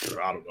 I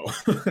don't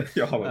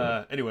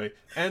know. Anyway,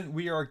 and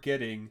we are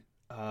getting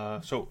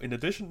so in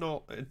addition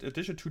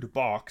to the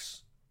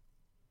box,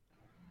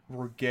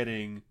 we're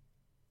getting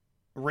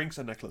rings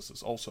and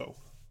necklaces also.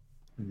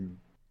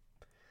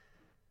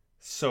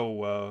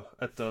 So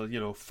at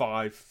the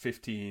 5,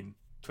 15,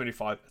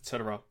 25,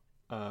 etc.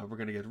 We're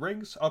gonna get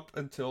rings up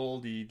until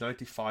the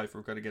 95.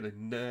 We're gonna get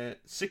a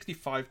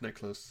 65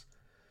 necklace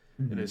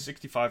and a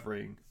 65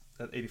 ring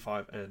at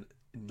 85 and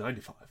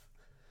 95.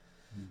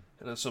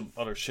 And then some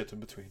other shit in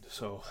between.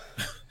 So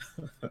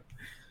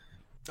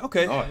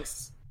okay.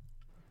 Nice.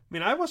 I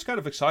mean, I was kind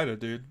of excited,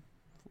 dude.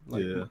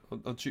 Like, yeah.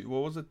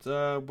 What was it?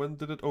 When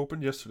did it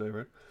open? Yesterday,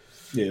 right?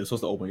 Yeah, it was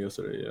supposed to open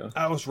yesterday, yeah.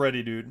 I was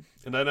ready, dude.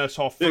 And then I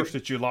saw 1st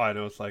of July, and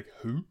I was like,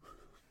 who?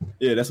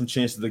 Yeah, that's some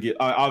chances to get...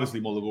 obviously,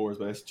 Molagores,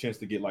 but that's a chance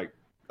to get, like,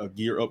 a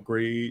gear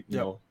upgrade, you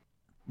know,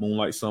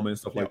 Moonlight Summon,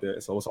 stuff like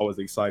that. So it's always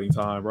an exciting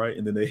time, right?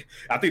 And then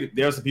I think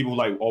there's some people who,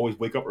 like, always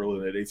wake up early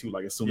in the day, too.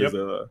 Like, as soon as,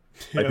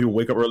 people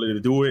wake up early to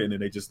do it, and then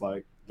they just,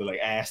 like, they're,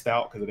 like, assed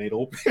out because it ain't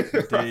open.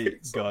 They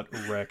got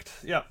wrecked.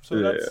 Yeah,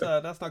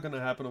 so that's not going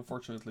to happen,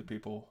 unfortunately,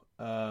 people.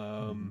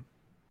 But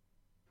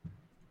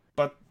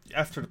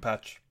after the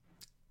patch.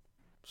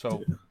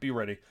 So be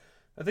ready.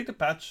 I think the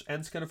patch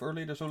ends kind of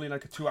early. There's only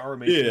like a 2-hour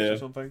maintenance or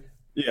something.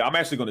 Yeah, I'm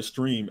actually going to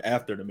stream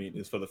after the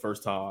maintenance for the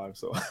first time.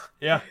 So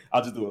yeah,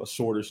 I'll just do a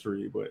shorter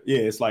stream. But yeah,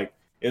 it's like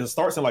it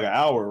starts in like an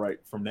hour right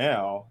from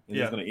now, and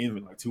it's going to end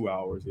in like 2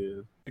 hours.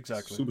 Yeah,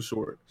 exactly. Super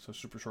short. So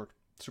super short,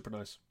 super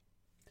nice.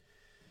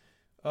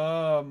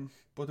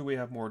 What do we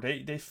have more?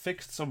 They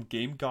fixed some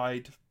game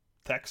guide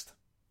text.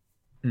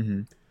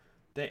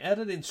 They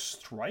added in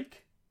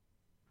strike.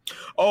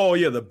 Oh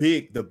yeah, the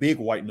big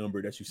white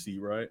number that you see,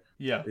 right?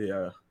 Yeah,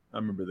 I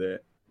remember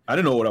that. I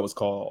didn't know what that was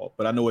called,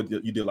 but I know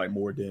you did like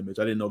more damage.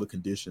 I didn't know the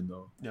condition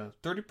though. Yeah,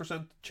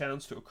 30%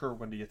 chance to occur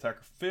when the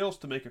attacker fails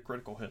to make a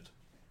critical hit.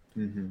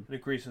 It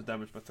increases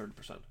damage by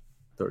 30%.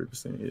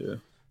 30%, yeah.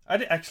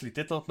 I actually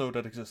did not know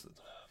that existed.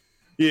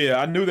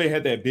 Yeah, I knew they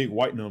had that big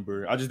white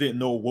number. I just didn't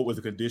know what was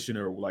the condition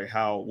or like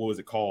what was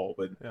it called.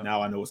 But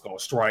now I know it's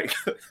called strike.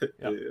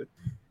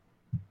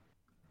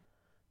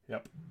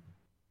 Yep.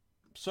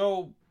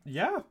 So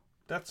yeah,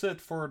 that's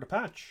it for the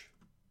patch.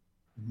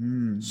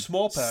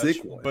 Small patch,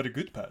 but a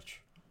good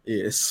patch.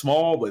 Yeah, it's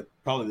small, but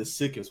probably the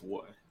sickest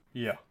one.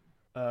 Yeah.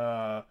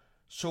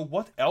 So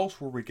what else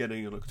were we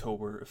getting in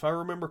October? If I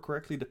remember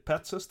correctly, the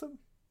pet system?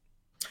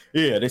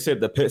 Yeah, they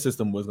said the pet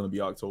system was going to be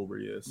October,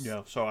 yes.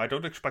 Yeah, so I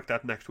don't expect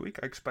that next week.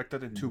 I expect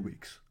that in 2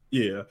 weeks.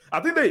 Yeah. I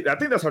think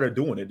that's how they're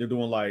doing it. They're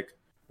doing like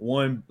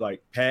one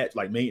like patch,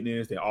 like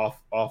maintenance, then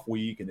off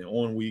week, and then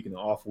on week, and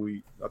then off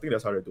week. I think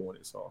that's how they're doing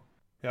it, so.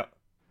 Yeah.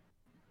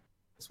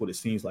 That's what it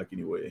seems like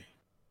anyway.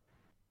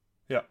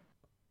 Yeah.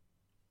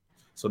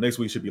 So next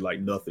week should be like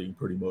nothing,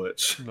 pretty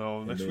much.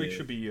 No, next week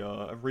should be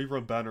a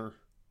rerun banner.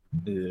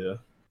 Yeah.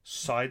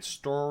 Side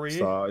story,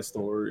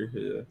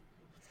 yeah.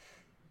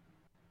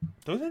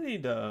 Don't they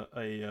need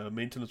a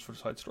maintenance for the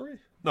side story?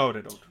 No,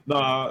 they don't.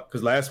 Nah,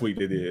 because last week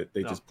they did.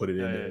 They just put it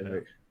in there. Yeah.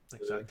 Right?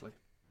 Exactly.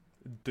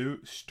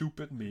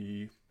 Stupid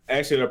me.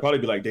 Actually, it'll probably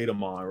be like data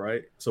mine,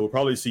 right? So we'll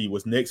probably see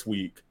what's next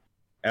week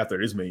after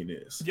this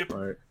maintenance. Yep.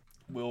 Right.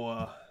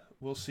 We'll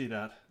see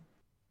that.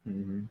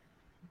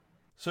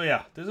 So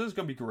yeah, this is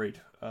gonna be great.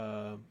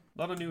 A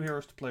lot of new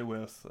heroes to play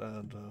with,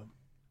 and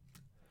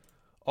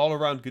all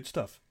around good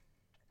stuff.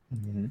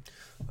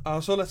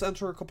 So let's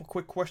answer a couple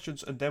quick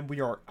questions, and then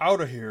we are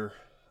out of here.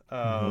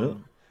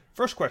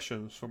 First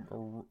question is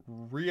from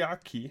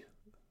Riaki.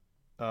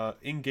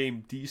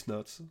 In-game These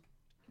Nuts.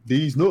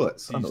 These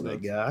Nuts. I know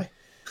that guy.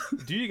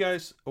 What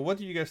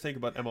do you guys think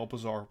about ML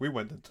Bazaar? We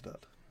went into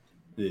that.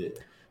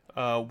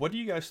 Yeah. What do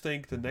you guys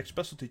think the next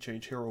specialty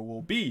change hero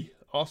will be?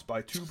 Asked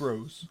by 2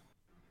 bros.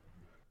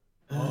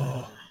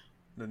 The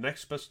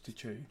next specialty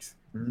change.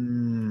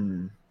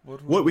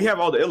 What we have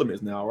all the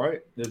elements now,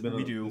 right? We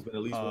do. There's been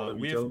at least one.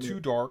 We have 2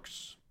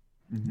 darks.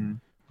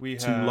 We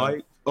have 2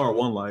 light or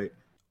 1 light.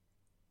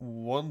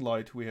 1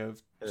 light. We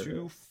have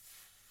 2.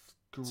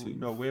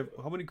 No, we have.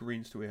 How many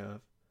greens do we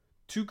have?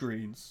 2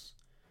 greens.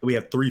 We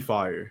have 3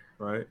 fire,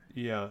 right?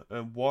 Yeah,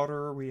 and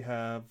water we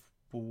have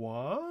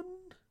 1.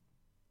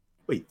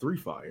 Wait, 3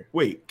 fire.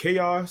 Wait,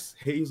 chaos,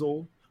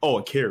 hazel. Oh,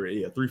 a carrot.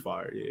 Yeah, 3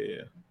 fire.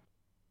 Yeah.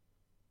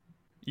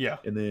 Yeah.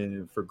 And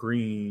then for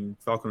green,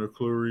 Falcon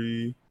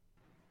Clury.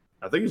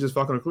 I think it's just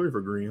Falcon Clury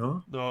for green, huh?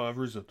 No, I've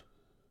risen.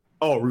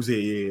 Oh,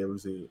 Rosé. Yeah,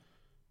 Rosé.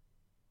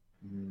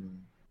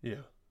 Yeah.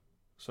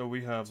 So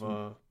we have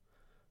I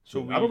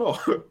don't know.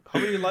 How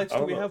many lights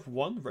do we know. have?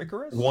 1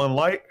 Icarus? 1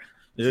 light.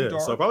 Yeah,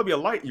 dark. so probably be a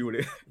light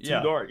unit. Too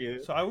dark. Yeah.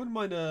 So I wouldn't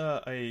mind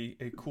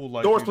a cool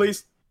light. Doors, unit.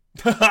 please.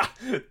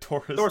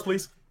 Doors. Doors,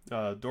 please.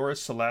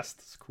 Doris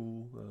Celeste is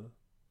cool.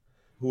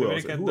 Who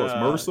else? Who else?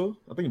 Mercer.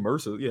 I think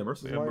Mercer. Yeah,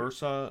 Mercer's yeah,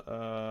 Mercer.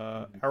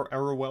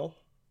 Arrowell.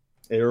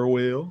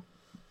 Arrowell.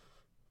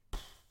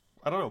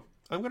 I don't know.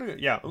 I'm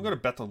gonna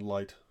bet on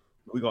light.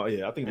 We got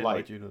I think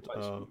light unit.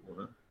 Light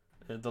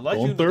and the light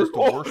Gunther? unit is the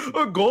worst.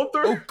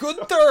 Gunther! Oh,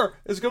 Gunther!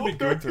 It's gonna be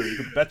Gunther. You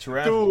can bet your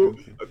ass.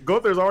 Dude,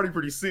 Gunther's already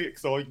pretty sick,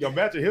 so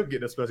imagine him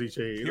getting a special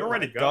change. He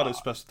already got a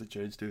special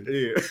change, dude.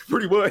 Yeah,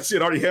 pretty much.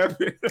 It already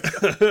happened.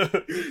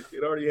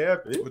 It already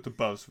happened. With the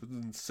buffs. It was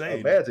insane.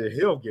 Imagine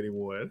him getting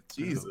one.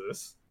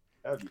 Jesus.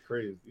 That'd be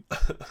crazy.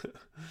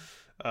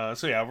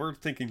 So yeah, we're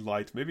thinking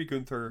light. Maybe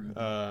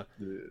Gunther.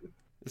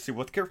 Let's see,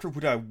 what character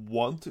would I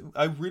want?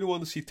 I really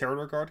want to see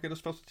Terrorguard get a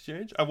special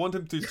change. I want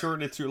him to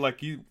turn into,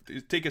 like, you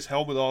take his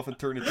helmet off and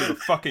turn into a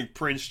fucking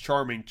Prince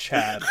Charming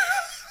Chad.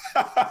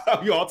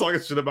 You all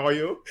talking shit about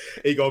you?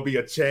 He gonna be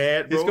a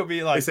Chad, bro? He's gonna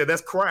be like... They said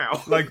that's Crown.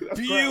 Like,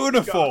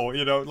 beautiful,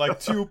 you know,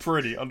 like, too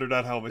pretty under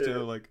that helmet. You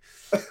know, like,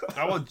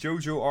 I want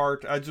JoJo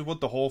art. I just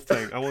want the whole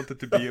thing. I want it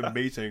to be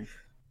amazing.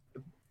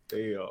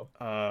 Damn.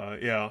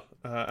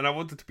 And I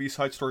want it to be a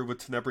side story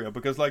with Tenebria,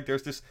 because like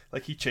there's this,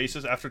 like, he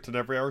chases after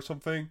Tenebria or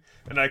something,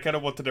 and I kind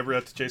of want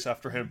Tenebria to chase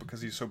after him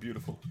because he's so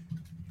beautiful.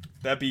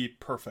 That'd be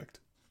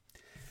perfect.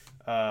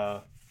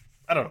 I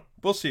don't know,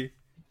 we'll see,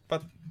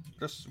 but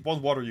there's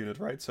 1 water unit,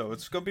 right? So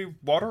it's gonna be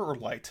water or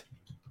light,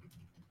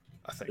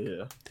 I think.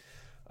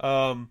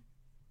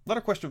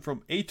 Another question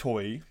from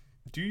Atoy: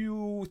 do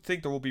you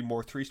think there will be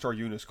more 3-star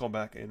units come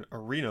back in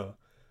Arena?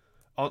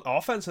 On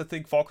offense, I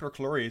think Falconer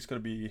Clary is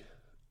going to be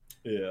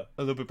a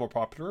little bit more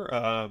popular.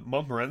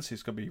 Montmorency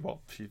is going to be,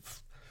 well, she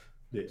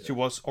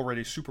was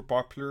already super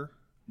popular.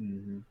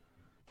 Mm-hmm.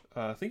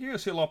 I think you're going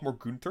to see a lot more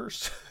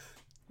Gunthers.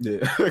 Yeah,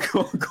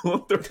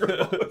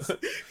 Gunther.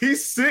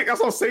 He's sick. That's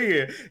what I'm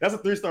saying. That's a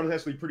 3-star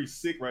that's actually pretty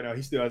sick right now.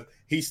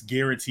 He's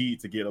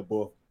guaranteed to get a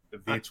buff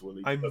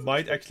eventually. I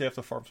might actually have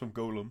to farm some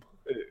Golem.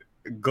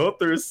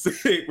 Gunther is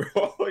sick,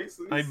 bro.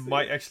 I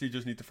might actually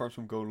just need to farm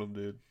some Golem,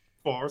 dude.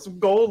 Farm some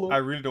Golem. I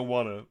really don't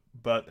want to,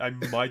 but I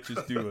might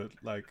just do it.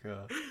 Like,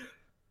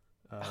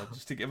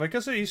 just to get,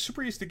 because he's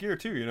super easy to gear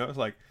too, you know. It's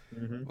like,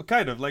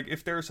 kind of like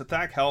if there's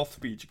attack, health,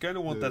 speed, you kind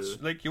of want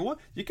that. Like you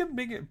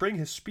can bring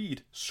his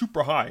speed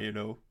super high, you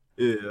know.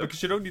 Yeah.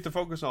 Because you don't need to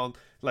focus on,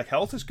 like,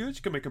 health is good.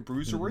 You can make a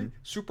bruiser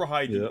super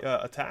high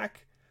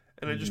attack,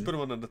 and then just put him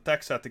on an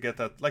attack set to get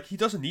that. Like, he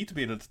doesn't need to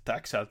be in an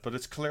attack set, but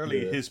it's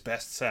clearly his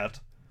best set.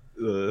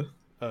 I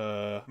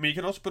mean, you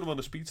can also put him on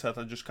a speed set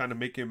and just kind of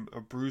make him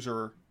a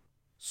bruiser,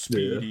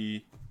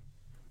 speedy.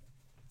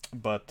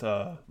 But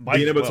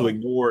being able to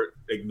ignore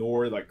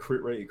like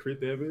crit rate and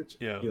crit damage,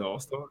 you know,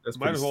 stuff. That's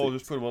might as well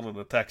just put him on an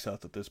attack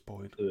set at this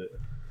point.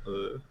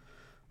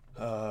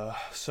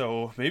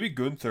 So maybe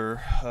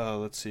Gunther.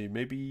 Let's see,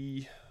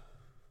 maybe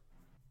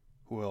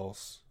who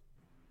else?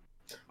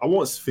 I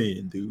want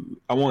Sven, dude.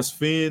 I want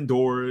Sven,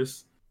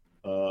 Doris.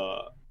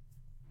 I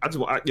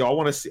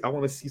want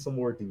to see some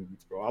more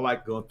dudes, bro. I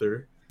like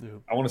Gunther. Yeah.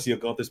 I want to see a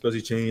Gunther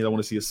special change. I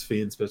want to see a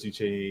Sven special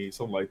change,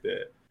 something like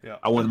that. Yeah.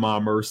 I want my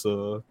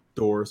Mercer,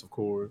 Doris, of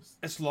course.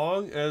 As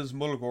long as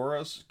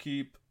Mologoras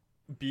keep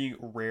being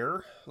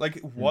rare,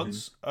 like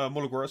once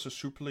Mologoras is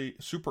superly,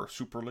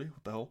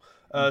 what the hell,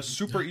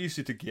 super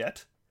easy to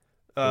get.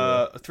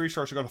 3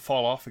 stars are gonna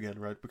fall off again,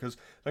 right? Because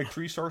like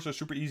 3 stars are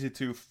super easy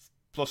to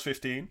plus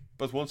 15,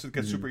 but once it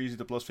gets super easy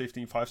to plus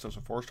 15, 5 stars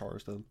or 4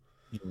 stars, then.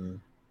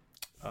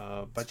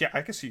 But yeah,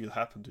 I can see it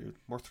happen, dude.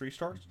 More 3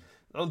 stars.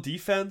 On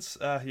defense,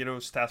 you know,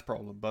 stat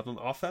problem, but on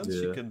offense,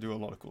 you can do a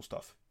lot of cool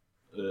stuff.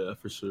 Yeah,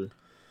 for sure.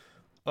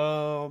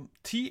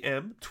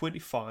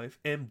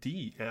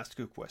 TM25MD asked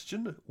a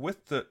question: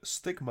 with the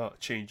stigma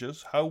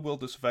changes, how will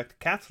this affect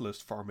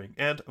catalyst farming,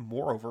 and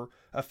moreover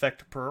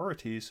affect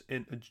priorities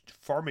in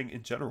farming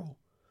in general?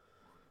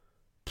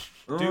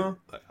 Dude,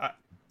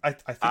 I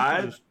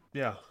think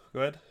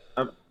go ahead.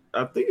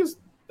 I think it's,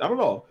 I don't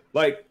know,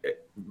 like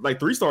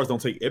 3 stars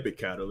don't take epic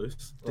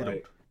catalysts. They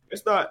don't.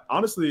 It's not,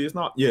 honestly, it's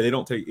not. Yeah, they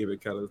don't take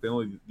epic catalysts. They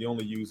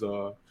only use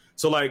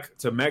So, like,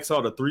 to max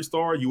out a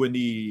 3-star, you would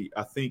need,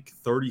 I think,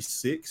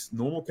 36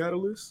 normal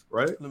catalysts,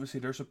 right? Let me see.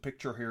 There's a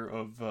picture here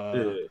of.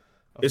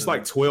 It's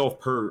like 12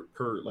 per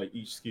like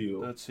each skill.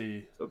 Let's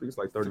see. So I think it's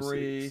like 36.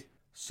 3,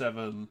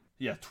 7,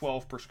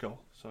 12 per skill.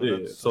 So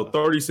that's, so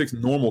 36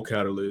 normal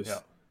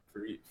catalysts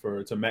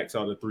for to max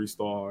out a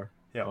 3-star.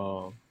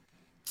 Yeah.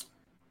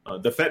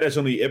 The fact that you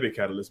only epic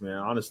catalyst, man,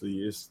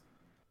 honestly, is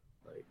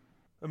like.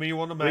 I mean, you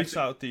want to max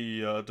out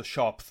the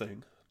shop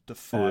thing, the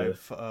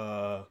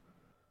 5.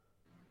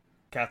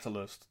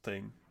 catalyst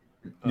thing.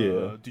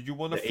 Yeah. Do you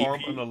want to The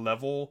farm AP? on a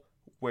level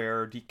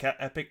where the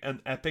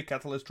epic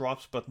catalyst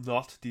drops, but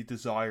not the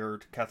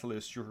desired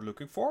catalyst you're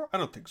looking for? I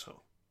don't think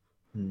so.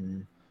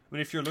 Hmm. I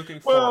mean, if you're looking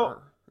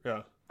Well, for,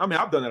 yeah, I mean,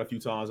 I've done that a few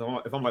times.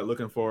 If I'm like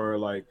looking for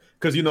like,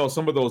 because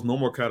some of those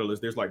normal catalysts,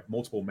 there's like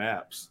multiple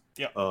maps,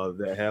 Yeah.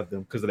 that have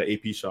them because of the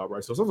AP shop,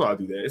 right? So sometimes I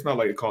do that. It's not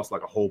like it costs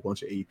like a whole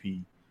bunch of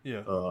AP.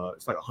 yeah,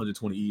 It's like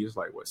 120 E. It's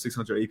like what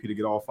 600 AP to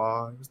get all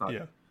 5. It's not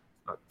yeah,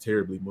 not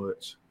terribly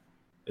much.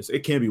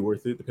 It can be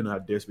worth it depending on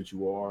how desperate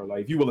you are.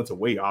 Like if you're willing to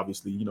wait,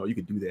 obviously, you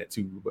could do that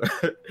too.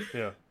 But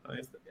yeah,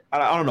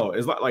 I don't know.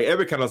 It's like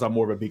every catalyst are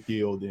more of a big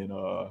deal than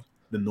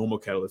the normal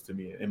catalyst to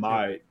me in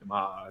my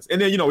eyes. And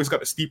then it's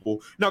got the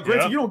steeple. Now,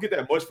 granted, Yeah. you don't get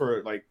that much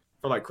for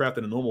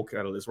crafting a normal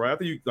catalyst, right?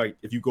 After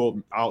if you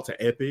go out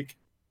to epic,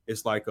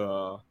 it's like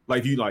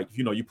if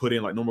you put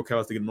in like normal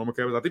catalyst to get a normal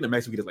catalyst. I think the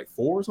max you get is like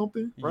 4 or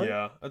something, right?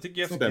 yeah. I think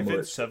you have It's to not that give in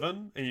much.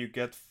 7, and you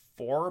get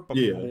 4, but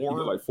Yeah, you more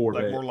get like 4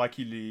 back. more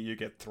likely you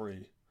get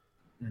 3.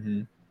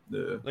 Mm-hmm.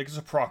 Yeah. Like it's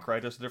a proc,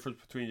 right? There's a difference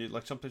between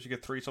like sometimes you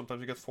get 3,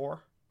 sometimes you get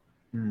 4.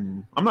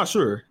 I'm not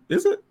sure.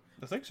 Is it?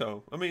 I think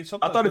so. I mean, I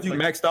sometimes thought if you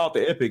like, maxed out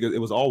the epic, it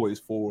was always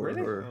 4.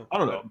 Really? Or, Oh, I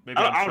don't know. maybe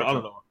I I'm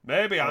don't know.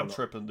 Maybe I I'm don't know.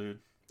 tripping, dude.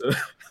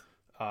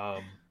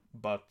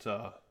 But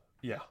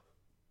yeah.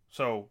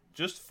 So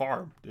just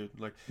farm, dude.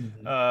 Like,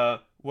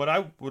 what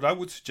I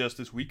would suggest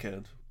this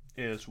weekend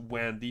is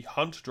when the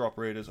hunt drop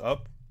rate is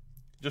up,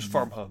 just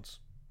farm hunts.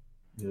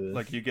 Yeah.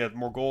 Like you get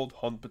more gold,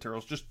 hunt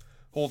materials, just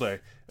whole day.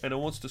 And then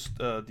once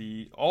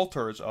the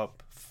altar is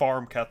up,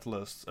 farm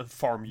catalysts and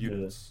farm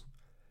units.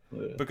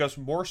 Yeah. Because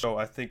more so,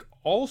 I think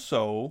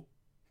also,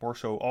 you're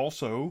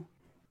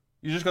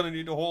just gonna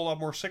need a whole lot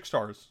more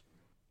 6-stars.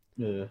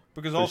 Yeah.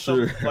 Because For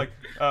also, sure. like,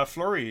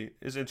 Flurry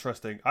is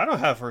interesting. I don't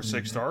have her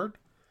 6-star.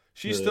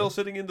 She's Yeah. still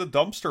sitting in the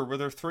dumpster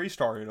with her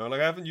 3-star, Like,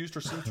 I haven't used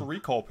her since the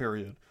recall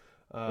period.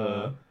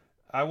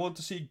 I want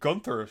to see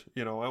Gunther,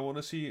 I want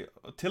to see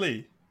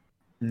Tilly.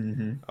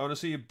 Mm-hmm. I want to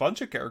see a bunch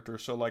of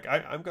characters. So, like,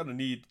 I'm going to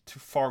need to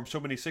farm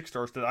so many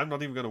 6-stars that I'm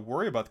not even going to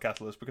worry about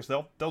Catalyst because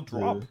they'll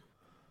drop.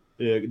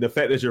 Yeah, the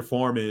fact that you're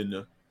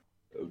farming,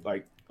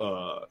 like,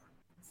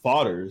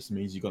 fodders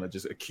means you're going to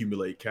just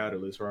accumulate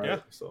catalysts, right? Yeah.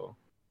 So...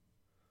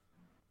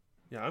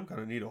 Yeah, I'm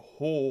going to need a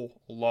whole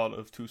lot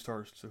of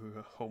 2-stars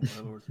to oh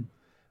my lord.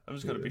 I'm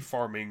just going to be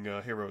farming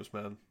heroes,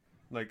 man.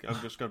 Like,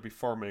 I'm just going to be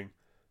farming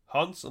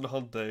hunts on the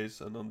hunt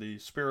days, and on the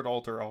spirit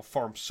altar, I'll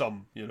farm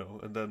some,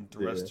 and then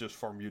the rest just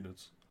farm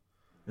units.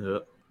 Yeah.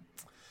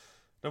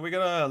 Now we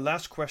got a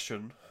last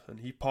question, and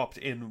he popped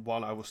in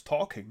while I was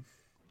talking.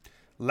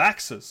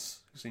 Laxus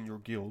is in your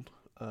guild.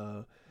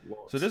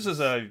 So this is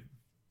a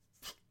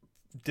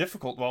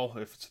difficult, well,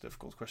 if it's a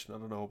difficult question, I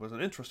don't know, but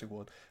an interesting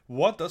one.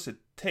 What does it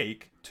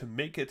take to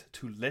make it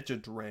to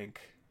legend rank?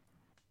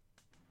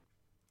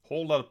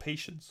 Whole lot of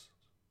patience.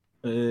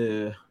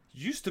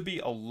 Used to be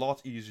a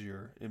lot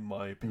easier, in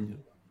my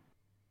opinion.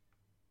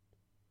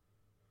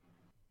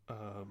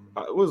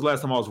 What was the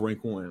last time I was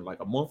rank 1? Like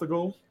a month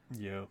ago?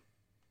 Yeah.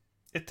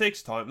 It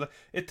takes time. Like,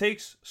 it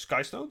takes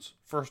Skystones,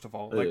 first of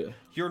all. Like,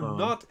 you're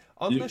not,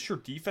 unless your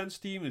defense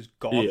team is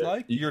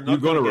godlike, you're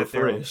not going to get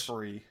there on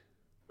free.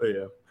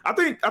 Yeah. I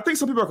think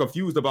some people are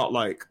confused about,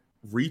 like,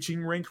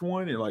 reaching rank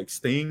 1 and, like,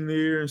 staying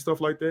there and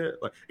stuff like that.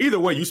 Like, either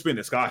way, you spend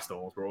the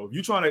Skystones, bro. If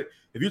you're trying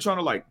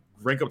to like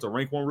rank up to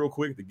rank 1 real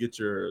quick to get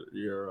your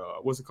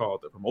what's it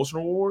called, the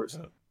promotional awards,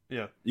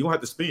 yeah, you gonna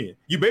have to spend.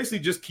 You basically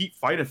just keep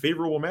fighting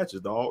favorable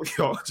matches, dog.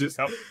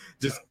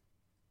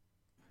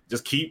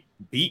 Just keep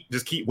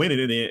winning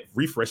and then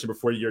refreshing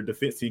before your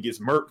defense team gets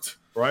murked,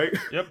 right?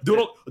 Yep.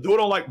 do it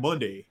on like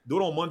Monday. Do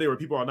it on Monday where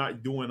people are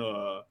not doing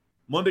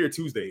Monday or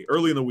Tuesday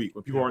early in the week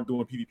when people aren't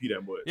doing PvP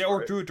that much. Yeah, or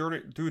right?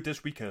 do it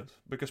this weekend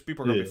because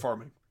people are gonna be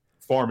farming.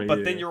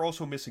 But then you're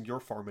also missing your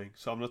farming,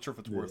 so I'm not sure if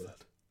it's worth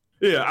it.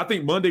 Yeah, I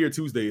think Monday or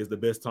Tuesday is the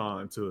best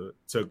time to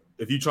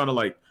if you're trying to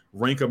like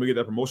rank up and get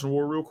that promotion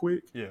war real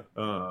quick. Yeah.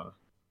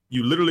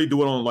 You literally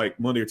do it on like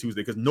Monday or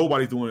Tuesday because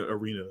nobody's doing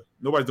arena.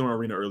 Nobody's doing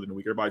arena early in the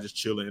week. Everybody's just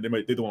chilling.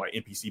 They're doing like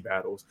NPC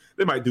battles.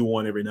 They might do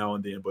one every now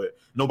and then, but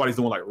nobody's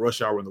doing like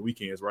rush hour on the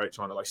weekends, right?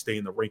 Trying to like stay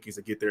in the rankings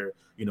and get their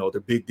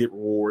their big dip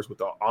rewards with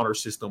the honor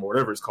system or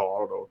whatever it's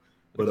called.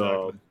 I don't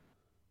know.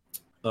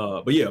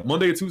 But but yeah,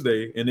 Monday or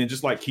Tuesday, and then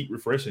just like keep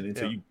refreshing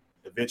until you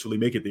eventually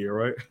make it there,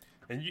 right?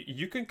 And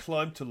you can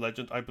climb to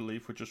legend, I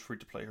believe, with just free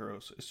to play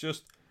heroes. It's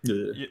just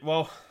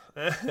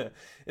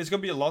it's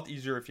gonna be a lot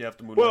easier if you have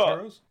the Moonlight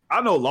heroes.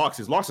 I know Lox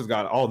has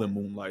got all them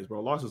Moonlights,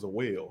 bro. Lox is a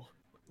whale.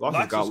 Lox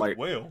has got like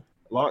whale.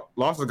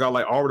 Lox has got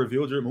like Arbiter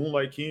Villager,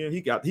 Moonlight King.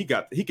 He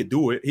could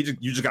do it.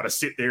 You just got to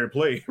sit there and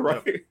play,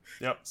 right?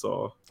 Yep.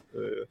 So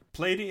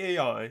play the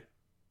AI.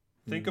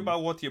 Think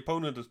about what the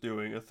opponent is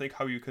doing and think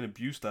how you can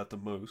abuse that the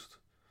most.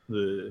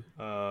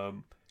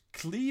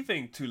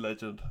 Cleaving to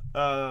legend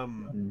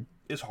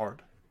is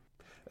hard,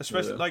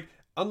 especially like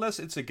unless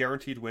it's a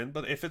guaranteed win.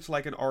 But if it's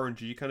like an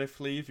RNG kind of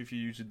cleave, if you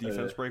use a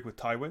defense break with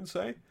Tywin,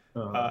 say,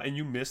 and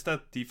you miss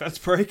that defense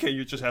break and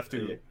you just have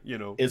to,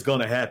 it's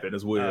gonna happen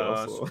as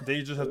well. Then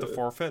you just have to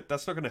forfeit.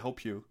 That's not gonna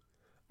help you.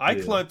 I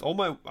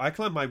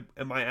climbed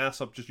my ass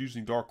up just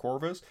using Dark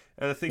Corvus,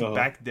 and I think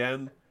back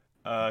then,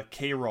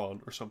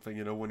 Kayron or something,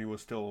 when he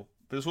was still.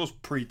 This was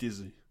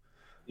pre-Dizzy.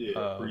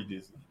 Yeah,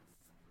 pre-Dizzy.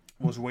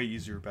 Was way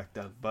easier back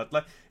then, but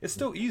it's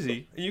still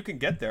easy, and you can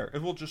get there.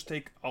 It will just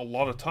take a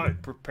lot of time.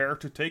 Prepare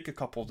to take a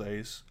couple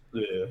days.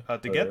 To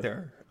get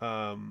there.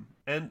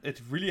 And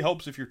it really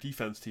helps if your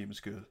defense team is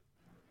good.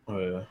 Oh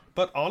yeah.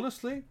 But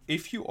honestly,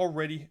 if you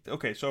already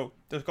so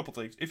there's a couple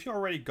things. If you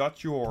already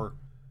got your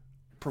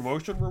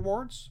promotion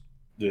rewards,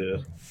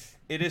 it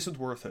isn't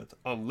worth it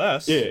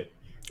unless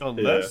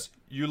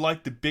you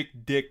like the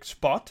big dick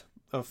spot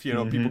of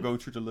people going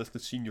through the list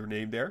and seeing your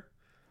name there.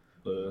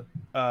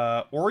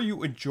 Or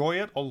you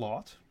enjoy it a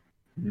lot,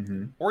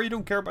 or you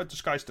don't care about the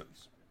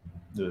Skystones.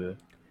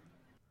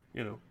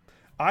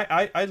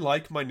 I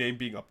like my name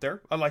being up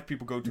there. I like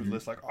people going to the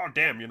list like, oh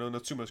damn,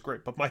 Natsuma's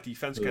great, but my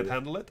defense can't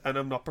handle it, and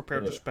I'm not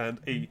prepared to spend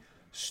a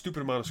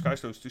stupid amount of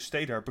Skystones to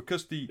stay there,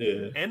 because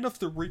the end of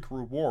the week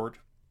reward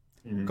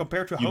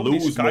compared to how many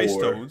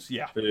Skystones,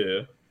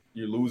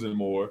 you're losing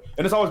more,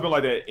 and it's always been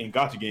like that in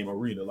Gacha game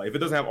arena. Like if it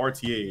doesn't have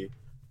RTA,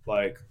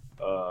 like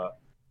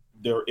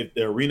if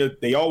the arena,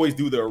 they always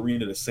do the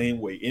arena the same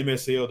way.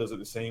 MSL does it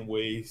the same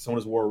way.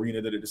 Sona's War Arena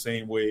did it the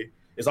same way.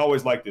 It's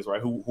always like this, right?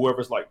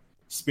 Whoever's like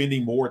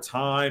spending more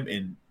time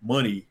and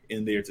money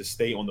in there to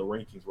stay on the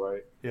rankings,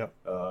 right? Yep.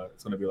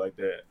 It's gonna be like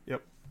that.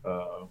 Yep.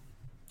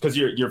 Because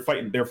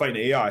they're fighting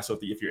AI. So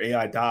if your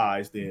AI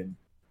dies, then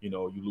you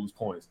lose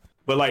points.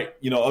 But like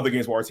other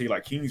games where RTA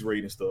like King's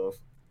Raid and stuff,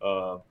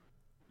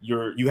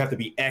 you have to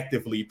be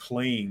actively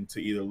playing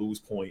to either lose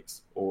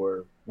points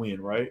or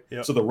win, right?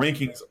 Yep. So the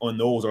rankings on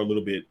those are a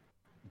little bit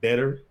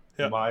better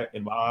in my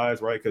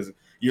eyes, right? Because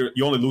you're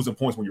only losing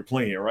points when you're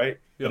playing, right?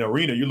 Yep. In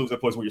arena, you're losing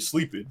points when you're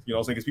sleeping. You know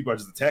what I'm saying? Because people are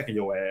just attacking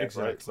your ass,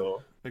 exactly. Right?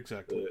 So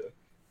exactly.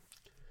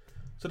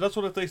 So that's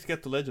what it takes to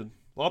get the legend.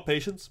 A lot of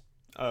patience.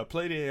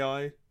 Play the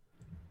AI.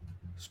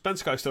 Spend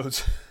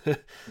Skystones.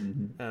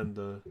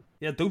 And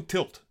don't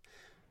tilt.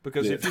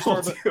 Because if you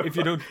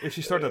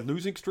start that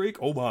losing streak,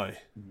 oh my.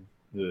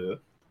 Yeah.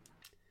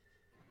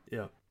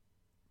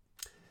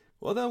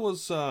 Well, that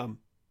was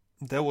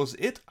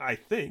it, I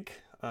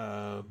think.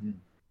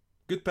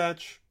 Good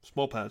patch,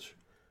 small patch.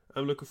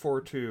 I'm looking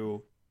forward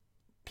to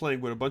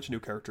playing with a bunch of new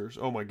characters.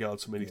 Oh my god,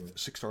 so many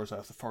 6 stars I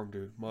have to farm,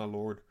 dude. My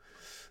lord.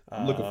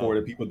 I'm looking forward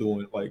to people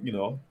doing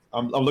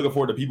I'm looking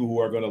forward to people who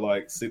are gonna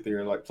like sit there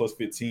and like plus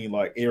 15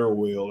 like air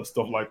wheel and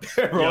stuff like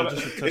that. Bro. Yeah,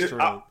 just to test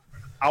around.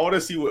 I want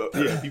to see what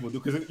people do,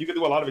 because you can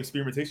do a lot of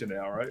experimentation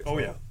now, right? Oh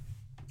yeah.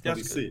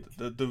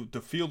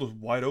 The field is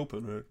wide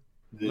open, right?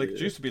 Yeah. Like it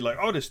used to be like,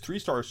 oh, this 3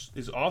 stars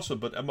is awesome,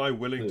 but am I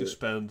willing to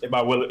spend?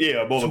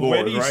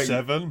 Mologoras,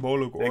 27 right?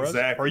 Mologoras?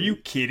 Exactly. Are you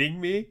kidding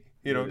me?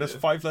 That's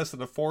 5 less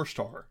than a 4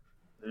 star.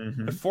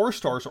 The 4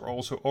 stars are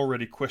also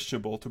already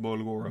questionable to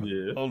Mologora.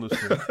 Yeah.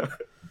 Honestly.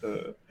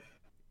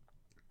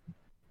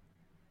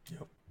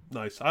 Yep.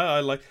 Nice. I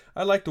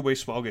like the way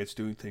Smilegate's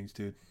doing things,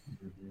 dude.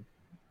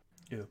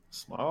 Yeah.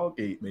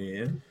 Smilegate,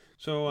 man.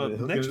 So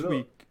next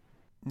week.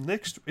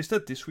 Is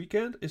that this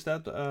weekend? Is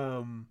that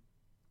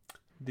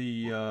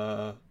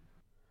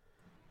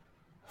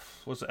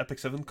what's the Epic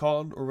 7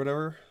 Con or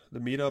whatever, the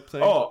meetup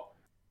thing?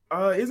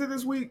 Is it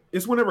this week?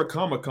 It's whenever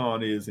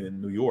Comic-Con is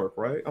in New York,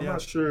 right? I'm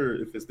not sure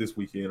if it's this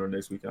weekend or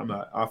next weekend.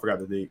 I forgot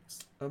the dates.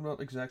 I'm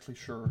not exactly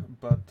sure,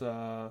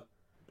 but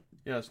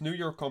it's New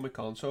York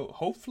Comic-Con, so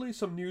hopefully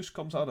some news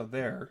comes out of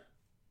there.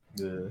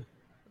 Yeah.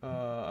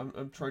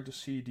 I'm trying to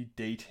see the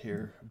date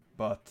here,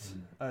 but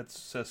it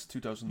says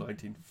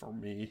 2019 for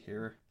me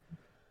here.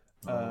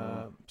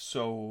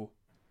 So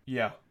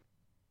yeah,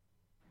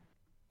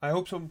 I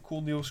hope some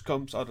cool news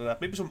comes out of that.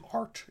 Maybe some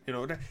art.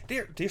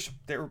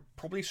 They'll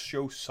probably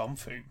show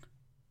something.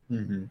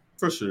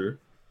 For sure.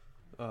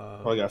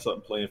 Probably got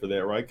something planned for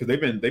that, right? Because they've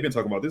been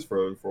talking about this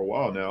for a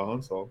while now,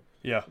 huh? So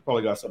yeah,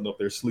 probably got something up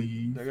their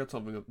sleeve. They got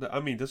something. I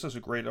mean, this is a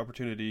great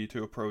opportunity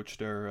to approach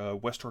their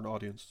Western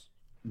audience.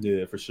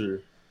 Yeah, for sure.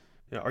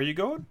 Yeah, are you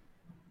going?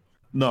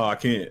 No, I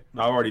can't.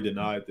 I already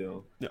denied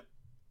them. Yeah.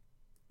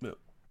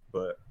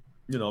 But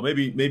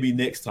maybe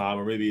next time,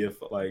 or maybe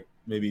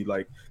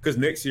because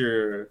next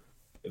year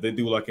if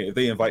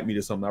they invite me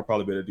to something, I'll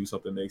probably better do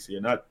something next year.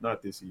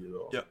 Not this year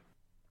though. Yeah.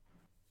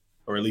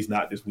 Or at least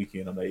not this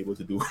weekend. I'm not able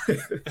to do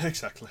it.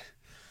 Exactly.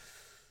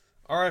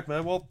 All right,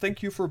 man. Well,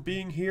 thank you for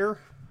being here.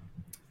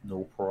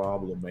 No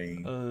problem,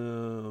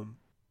 man.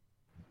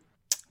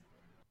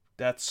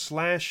 That's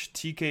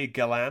 /TK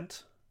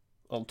Gallant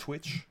on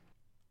Twitch.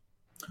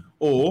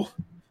 Or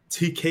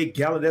TK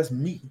Gallant, that's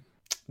me.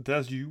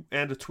 That's you,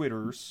 and the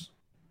Twitters.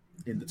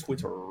 In the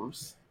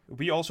Twitters.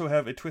 We also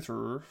have a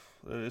Twitter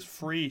that is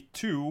free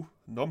to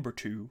number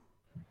 2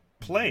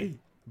 play,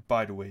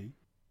 by the way.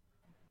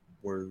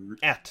 Word.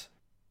 @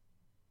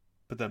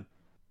 But then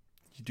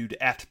you do the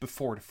 @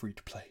 before the free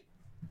to play.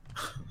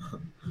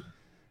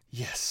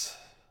 Yes.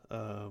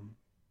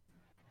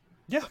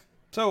 Yeah.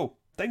 So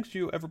thanks to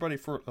you everybody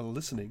for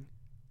listening.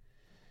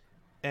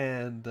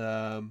 And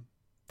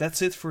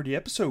that's it for the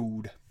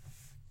episode.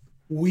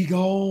 We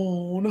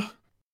gone.